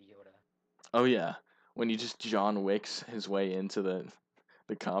Baby Yoda. Oh yeah, when he just John Wicks his way into the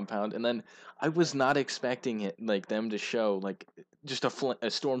compound, and then I was not expecting it, like them to show like just a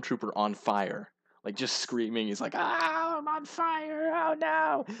stormtrooper on fire, like just screaming. He's like, "Ah, I'm on fire! Oh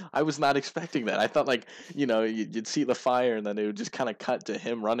no!" I was not expecting that. I thought like you'd see the fire, and then it would just kind of cut to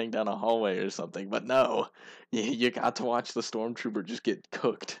him running down a hallway or something. But no, you got to watch the stormtrooper just get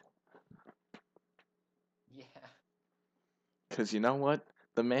cooked. Yeah. Because you know what?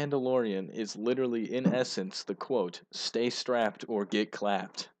 The Mandalorian is literally, in essence, the quote, "Stay strapped or get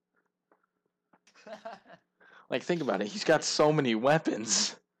clapped." Like, think about it. He's got so many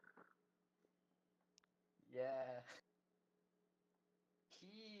weapons. Yeah.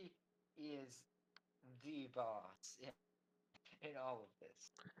 He is the boss in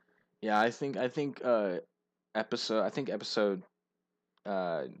Yeah, I think episode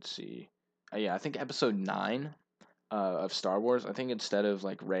let's see. Yeah, I think episode 9 of Star Wars, I think instead of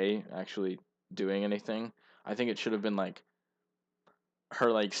like Rey actually doing anything, I think it should have been like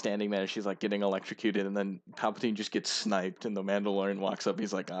her like standing there, she's like getting electrocuted, and then Palpatine just gets sniped, and the Mandalorian walks up.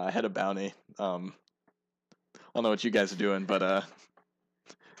 He's like, "I had a bounty. I don't know what you guys are doing, but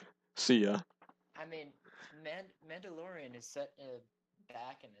see ya." I mean, Mandalorian is set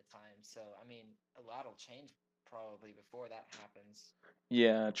back in the time, so I mean, a lot will change probably before that happens.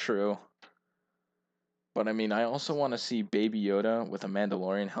 Yeah, true. But I mean, I also want to So, see Baby Yoda with a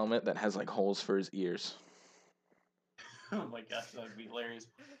Mandalorian helmet that has like holes for his ears. Oh my gosh, that would be hilarious.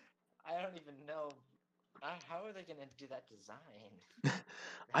 I don't even know. How are they gonna do that design?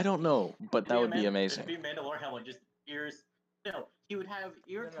 I don't know, but that would be It'd amazing. be a Mandalorian helmet, just ears. No, he would have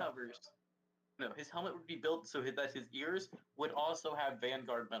ear No, no. covers. No, his helmet would be built so that his ears would also have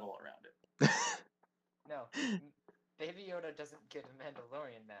Vanguard metal around it. No, Baby Yoda doesn't get a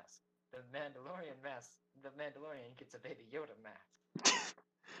Mandalorian mask. The Mandalorian gets a Baby Yoda mask.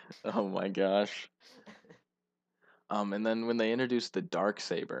 Oh my gosh. And then when they introduced the dark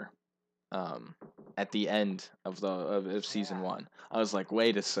saber, at the end of season Yeah. 1, I was like,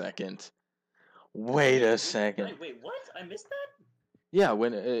 wait a second, wait a second. Wait, what? I missed that? Yeah,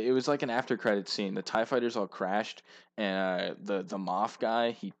 when it was like an after credit scene, the Tie Fighters all crashed, and the Moff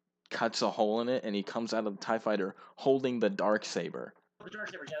guy, he cuts a hole in it, and he comes out of the Tie Fighter holding the dark saber. The Dark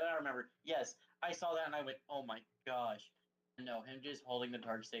Saber, yeah, that I remember. Yes, I saw that and I went, oh my gosh. No, him just holding the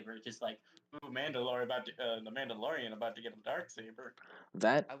Dark Saber, just like, ooh, the Mandalorian about to get a Dark Saber.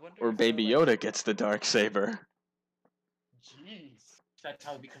 That I wonder or if Baby they'll, like- Yoda gets the dark saber. Jeez. That's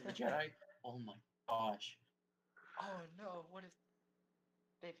how he becomes a Jedi? Oh my gosh. Oh no! What if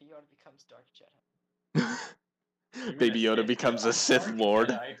Baby Yoda becomes Dark Jedi? Baby Yoda becomes a Sith Dark Lord.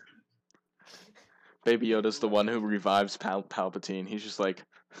 Jedi. Baby Yoda's the one who revives Palpatine. He's just like,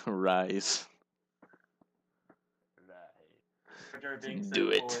 rise. Right. Jar Jar Binks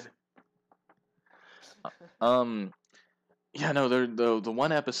Do Sith it. Lord. Yeah, no, the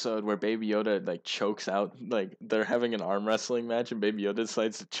one episode where Baby Yoda like chokes out, like they're having an arm wrestling match, and Baby Yoda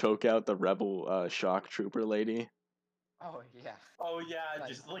decides to choke out the rebel shock trooper lady. Oh yeah. Oh yeah, Nice.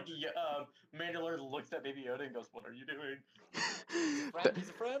 just like Mandalore looks at Baby Yoda and goes, "What are you doing?" He's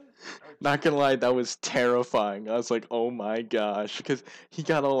a friend. Not gonna lie, that was terrifying. I was like, oh my gosh, because he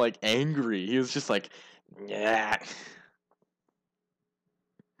got all like angry. He was just like, yeah.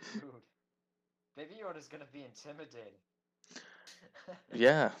 Dude, Baby Yoda's gonna be intimidating.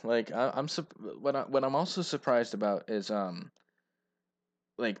 Yeah, like what I'm also surprised about is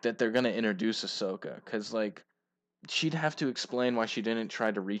like that they're gonna introduce Ahsoka, cause like she'd have to explain why she didn't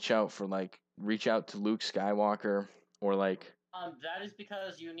try to reach out to Luke Skywalker or like That is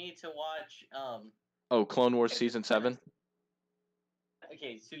because you need to watch Clone Wars season 7.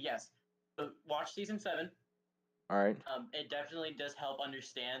 Okay, so yes, so watch season 7. All right. It definitely does help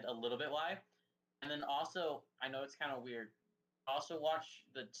understand a little bit why, and then also I know it's kind of weird. Also watch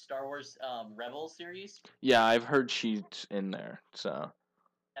the Star Wars Rebels series. Yeah, I've heard she's in there. So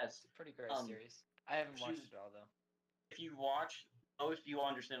Yes, Pretty great series. I haven't she- watched it all though. if you watch those, you will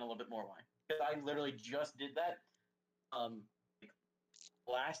understand a little bit more why. Because I literally just did that. Like,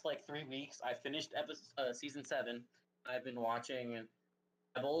 last like 3 weeks, I finished season 7. I've been watching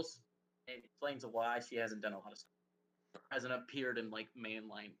Rebels. It explains why she hasn't done a lot of stuff. Hasn't appeared in like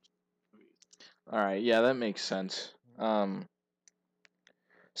mainline movies. all right, yeah, that makes sense.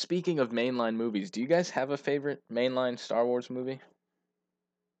 Speaking of mainline movies, do you guys have a favorite mainline Star Wars movie?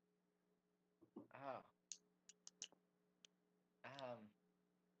 Oh.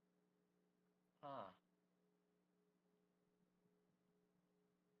 Huh.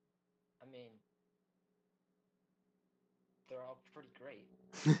 I mean, they're all pretty great,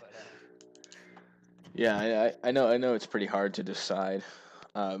 but Yeah, I know it's pretty hard to decide.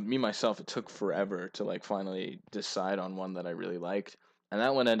 Me myself, it took forever to like finally decide on one that I really liked, and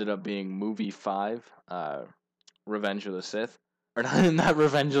that one ended up being movie 5, Revenge of the Sith, or not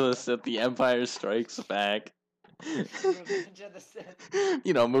Revenge of the Sith, The Empire Strikes Back. Revenge of the Sith.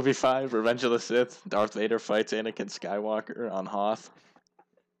 You know, movie 5, Revenge of the Sith. Darth Vader fights Anakin Skywalker on Hoth.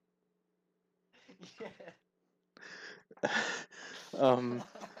 Yeah. um,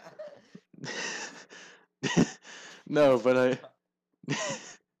 no, but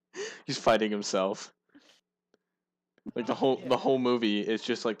he's fighting himself. Like the whole movie is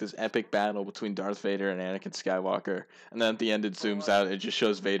just like this epic battle between Darth Vader and Anakin Skywalker, and then at the end it zooms out. It just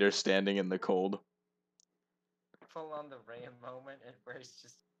shows Vader standing in the cold. Full on the Rey moment, and where it's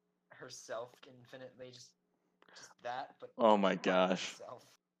just herself infinitely, just that, but Oh my by gosh. herself.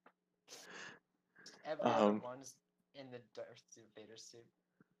 Everyone's in the Darth Vader suit.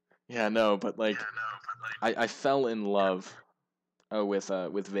 Yeah, no, but like I fell in love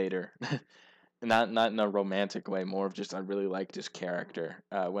with Vader. Not in a romantic way, more of just I really liked his character.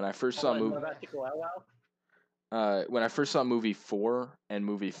 When I first saw movie when I first saw movie 4 and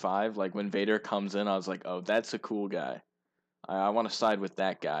movie 5, like when Vader comes in, I was like, "Oh, that's a cool guy. I want to side with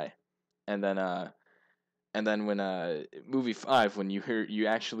that guy." And then when movie 5, when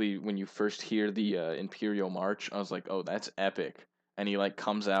you first hear the Imperial March, I was like, "Oh, that's epic." And he like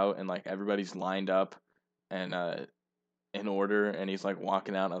comes out and like everybody's lined up and in order, and he's like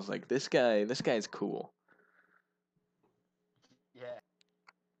walking out. And I was like, this guy's cool. Yeah,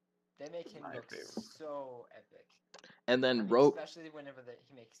 they make him My look favorite. so epic. And I then mean, Rogue, especially whenever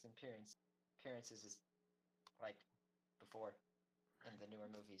he makes appearances, is like before in the newer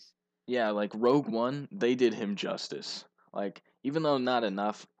movies. yeah, like Rogue One, they did him justice. Like even though not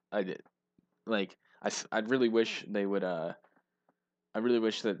enough, I did like I'd really wish they would I really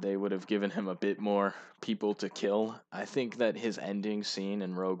wish that they would have given him a bit more people to kill. I think that his ending scene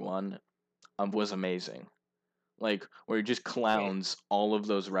in Rogue One was amazing. Like where he just clowns all of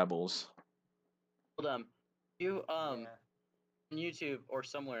those rebels. Hold on. You Yeah. on YouTube or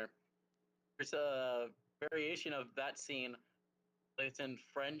somewhere, there's a variation of that scene. It's in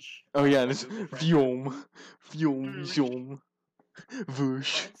French. Oh yeah, and on it's Google French. Viom, Viom,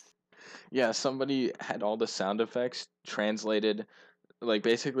 Vush. What? Yeah, somebody had all the sound effects translated. Like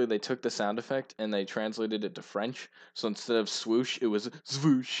basically, they took the sound effect and they translated it to French. So instead of swoosh, it was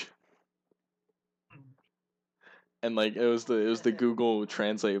zwoosh. And like it was the Google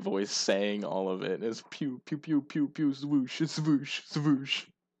Translate voice saying all of it. It's pew pew pew pew pew swoosh swoosh swoosh.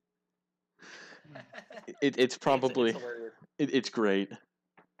 It's probably It's hilarious. it's great.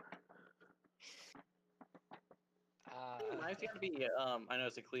 Uh, Mine's gotta be I know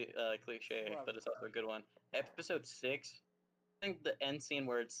it's a cliche, Well, but it's also a good one. Episode 6. I think the end scene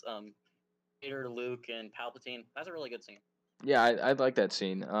where it's Vader, Luke, and Palpatine. That's a really good scene. Yeah, I like that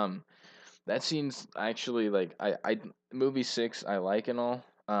scene. That scene's actually like I movie 6 I like and all.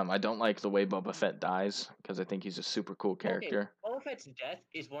 I don't like the way Boba Fett dies because I think he's a super cool Okay, character. Boba Fett's death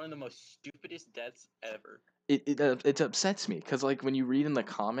is one of the most stupidest deaths ever. It upsets me because like when you read in the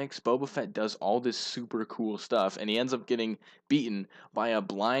comics, Boba Fett does all this super cool stuff, and he ends up getting beaten by a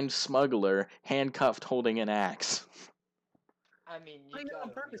blind smuggler handcuffed holding an axe. I mean, you I know on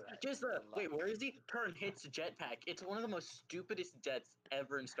gotta purpose. realize Just the wait, luck. where is he? Turn hits jetpack. It's one of the most stupidest deaths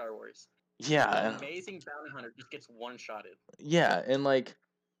ever in Star Wars. Yeah, An and amazing bounty hunter just gets one shotted. yeah, and like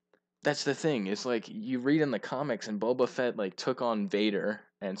that's the thing. It's like you read in the comics, and Boba Fett like took on Vader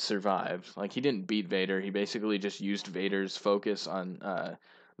and survived. Like he didn't beat Vader. He basically just used Vader's focus on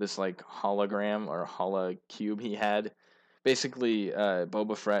this like hologram or holo cube he had. Basically,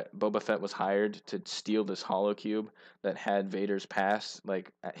 Boba Fett was hired to steal this holo cube that had Vader's past,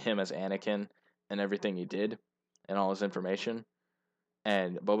 like him as Anakin and everything he did, and all his information.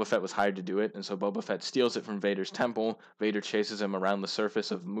 And Boba Fett was hired to do it, and so Boba Fett steals it from Vader's temple. Vader chases him around the surface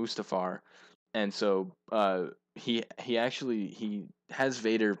of Mustafar, and so he has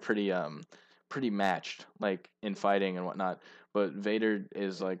Vader pretty matched like in fighting and whatnot. But Vader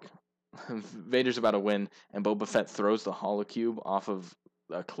is like Vader's about to win, and Boba Fett throws the holocube off of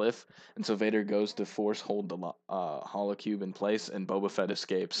a cliff, and so Vader goes to force hold the holocube in place, and Boba Fett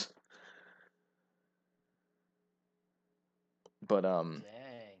escapes. But Dang.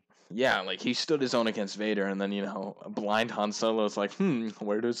 yeah, like he stood his own against Vader, and then blind Han Solo's like,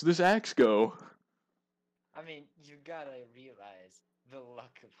 where does this axe go? I mean, you gotta realize the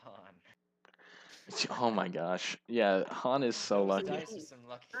luck of Han. Oh my gosh, yeah, Han is so Those lucky. dice are some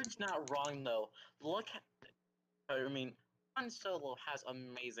lucky. Bird's not wrong though. Look, I mean, Han Solo has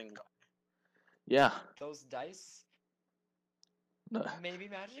amazing luck. Yeah, Those dice, Uh, maybe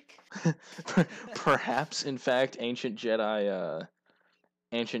magic. perhaps in fact ancient Jedi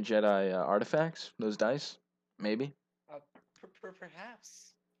artifacts, those dice, maybe.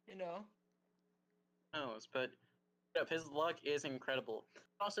 Perhaps, you know. Who knows? But his luck is incredible.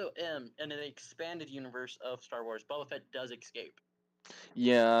 Also, in an expanded universe of Star Wars, Boba Fett does escape.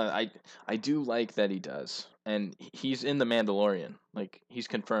 Yeah, I do like that he does, and he's in the Mandalorian. Like he's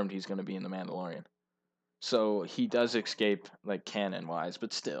confirmed he's going to be in the Mandalorian. So he does escape, like canon wise,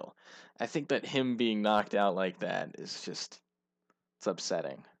 but still, I think that him being knocked out like that is just it's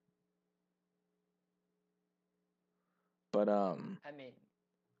upsetting. But I mean,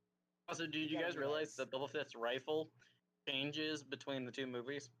 Also, did You you gotta guys realize realize- that Boba Fett's rifle changes between the two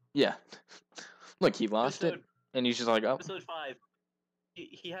movies? yeah, look, he lost it, Episode and he's just like, Episode 5,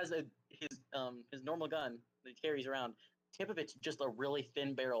 he has his normal gun that he carries around tip of it's just a really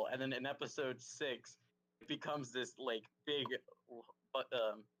thin barrel, and then in episode 6, it becomes this like big,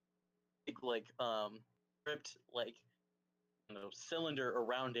 ripped like cylinder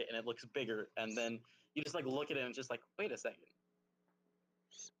around it, and it looks bigger. And then you just like look at it and just like, wait a second.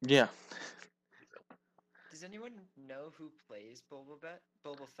 Yeah. Does anyone know who plays Boba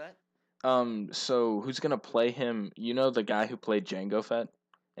Fett? So who's gonna play him? You know the guy who played Jango Fett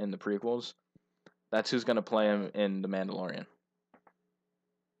in the prequels? That's who's gonna play him in The Mandalorian.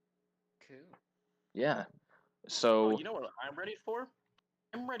 Cool. Yeah. Oh, So. you know what I'm ready for?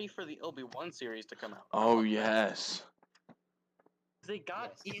 I'm ready for the Obi-Wan series to come out. Oh yes. They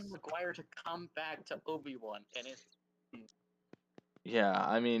got Yes. Ian McGuire to come back to Obi-Wan, and it's Yeah.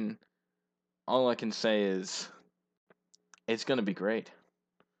 I mean, all I can say is, it's gonna be great.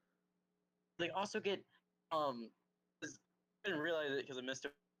 they also get 'cause I didn't realize it because I missed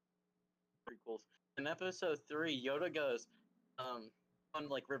it prequels. In episode 3, Yoda goes, on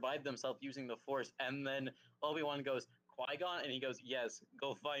like revive themselves using the Force, and then Obi-Wan goes, Qui-Gon, and he goes, yes,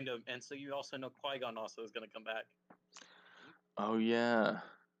 go find him. And so you also know Qui-Gon also is gonna come back. Oh yeah.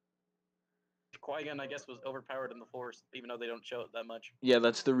 Qui-Gon, I guess, was overpowered in the Force, even though they don't show it that much. Yeah,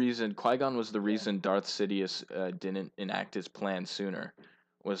 that's the reason. Qui-Gon was the Yeah. reason Darth Sidious didn't enact his plan sooner.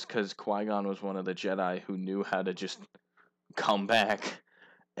 Was because Qui-Gon was one of the Jedi who knew how to just come back.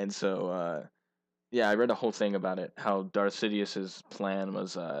 And so, yeah, I read a whole thing about it. How Darth Sidious's plan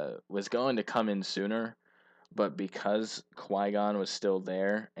was going to come in sooner, but because Qui-Gon was still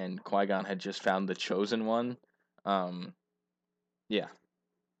there and Qui-Gon had just found the Chosen One, yeah,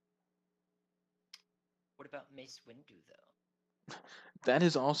 What about Mace Windu though? that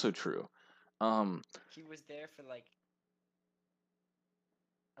is also true. He was there for like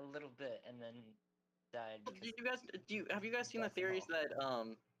a little bit and then died because Have you guys seen the Darth theories Maul.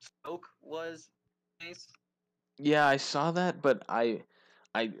 that Snoke was Mace? Yeah, I saw that, but I,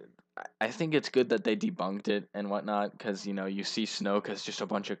 I think it's good that they debunked it and whatnot, because you see Snoke as just a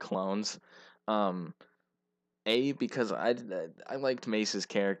bunch of clones. Um, because I liked Mace's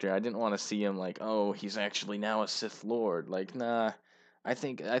character. I didn't want to see him like, oh, he's actually now a Sith Lord. Like, nah. I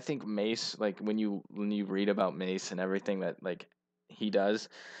think Mace, like when you read about Mace and everything that like he does,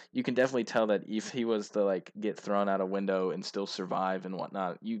 you can definitely tell that if he was to like get thrown out a window and still survive and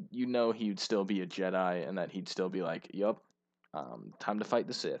whatnot, you know he'd still be a Jedi and that he'd still be like, yup, time to fight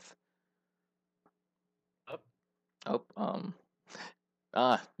the Sith. Up. Oh, he's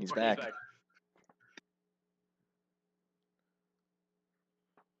Oh, he's back. back.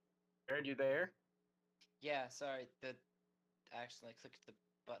 Are you there? Yeah, sorry, I accidentally clicked the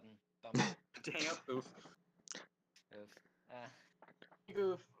button. Bummer. Dang up, oof.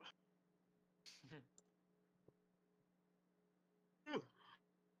 Oof. Oof.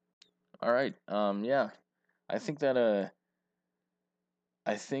 All right. Yeah. I think that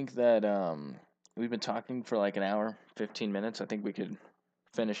we've been talking for like an hour, 15 minutes. I think we could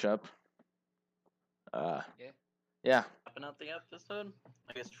finish up. Yeah. Yeah. Wrapping up the episode.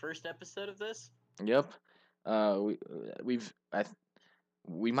 I guess first episode of this. Yep.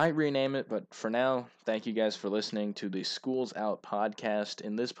 We might rename it, but for now, thank you guys for listening to the School's Out podcast.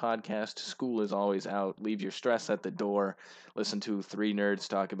 In this podcast, school is always out. Leave your stress at the door. Listen to three nerds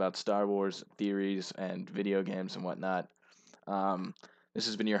talk about Star Wars theories and video games and whatnot. This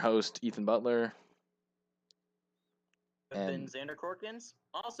has been your host, Ethan Butler. I've been And Xander Corkins.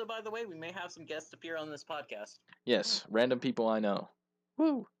 Also, by the way, we may have some guests appear on this podcast. yes, random people I know.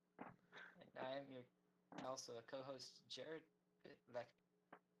 Woo! And I am your also a co-host, Jared. Like,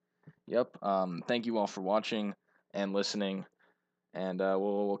 Yep. Thank you all for watching and listening. And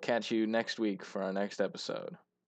we'll catch you next week for our next episode.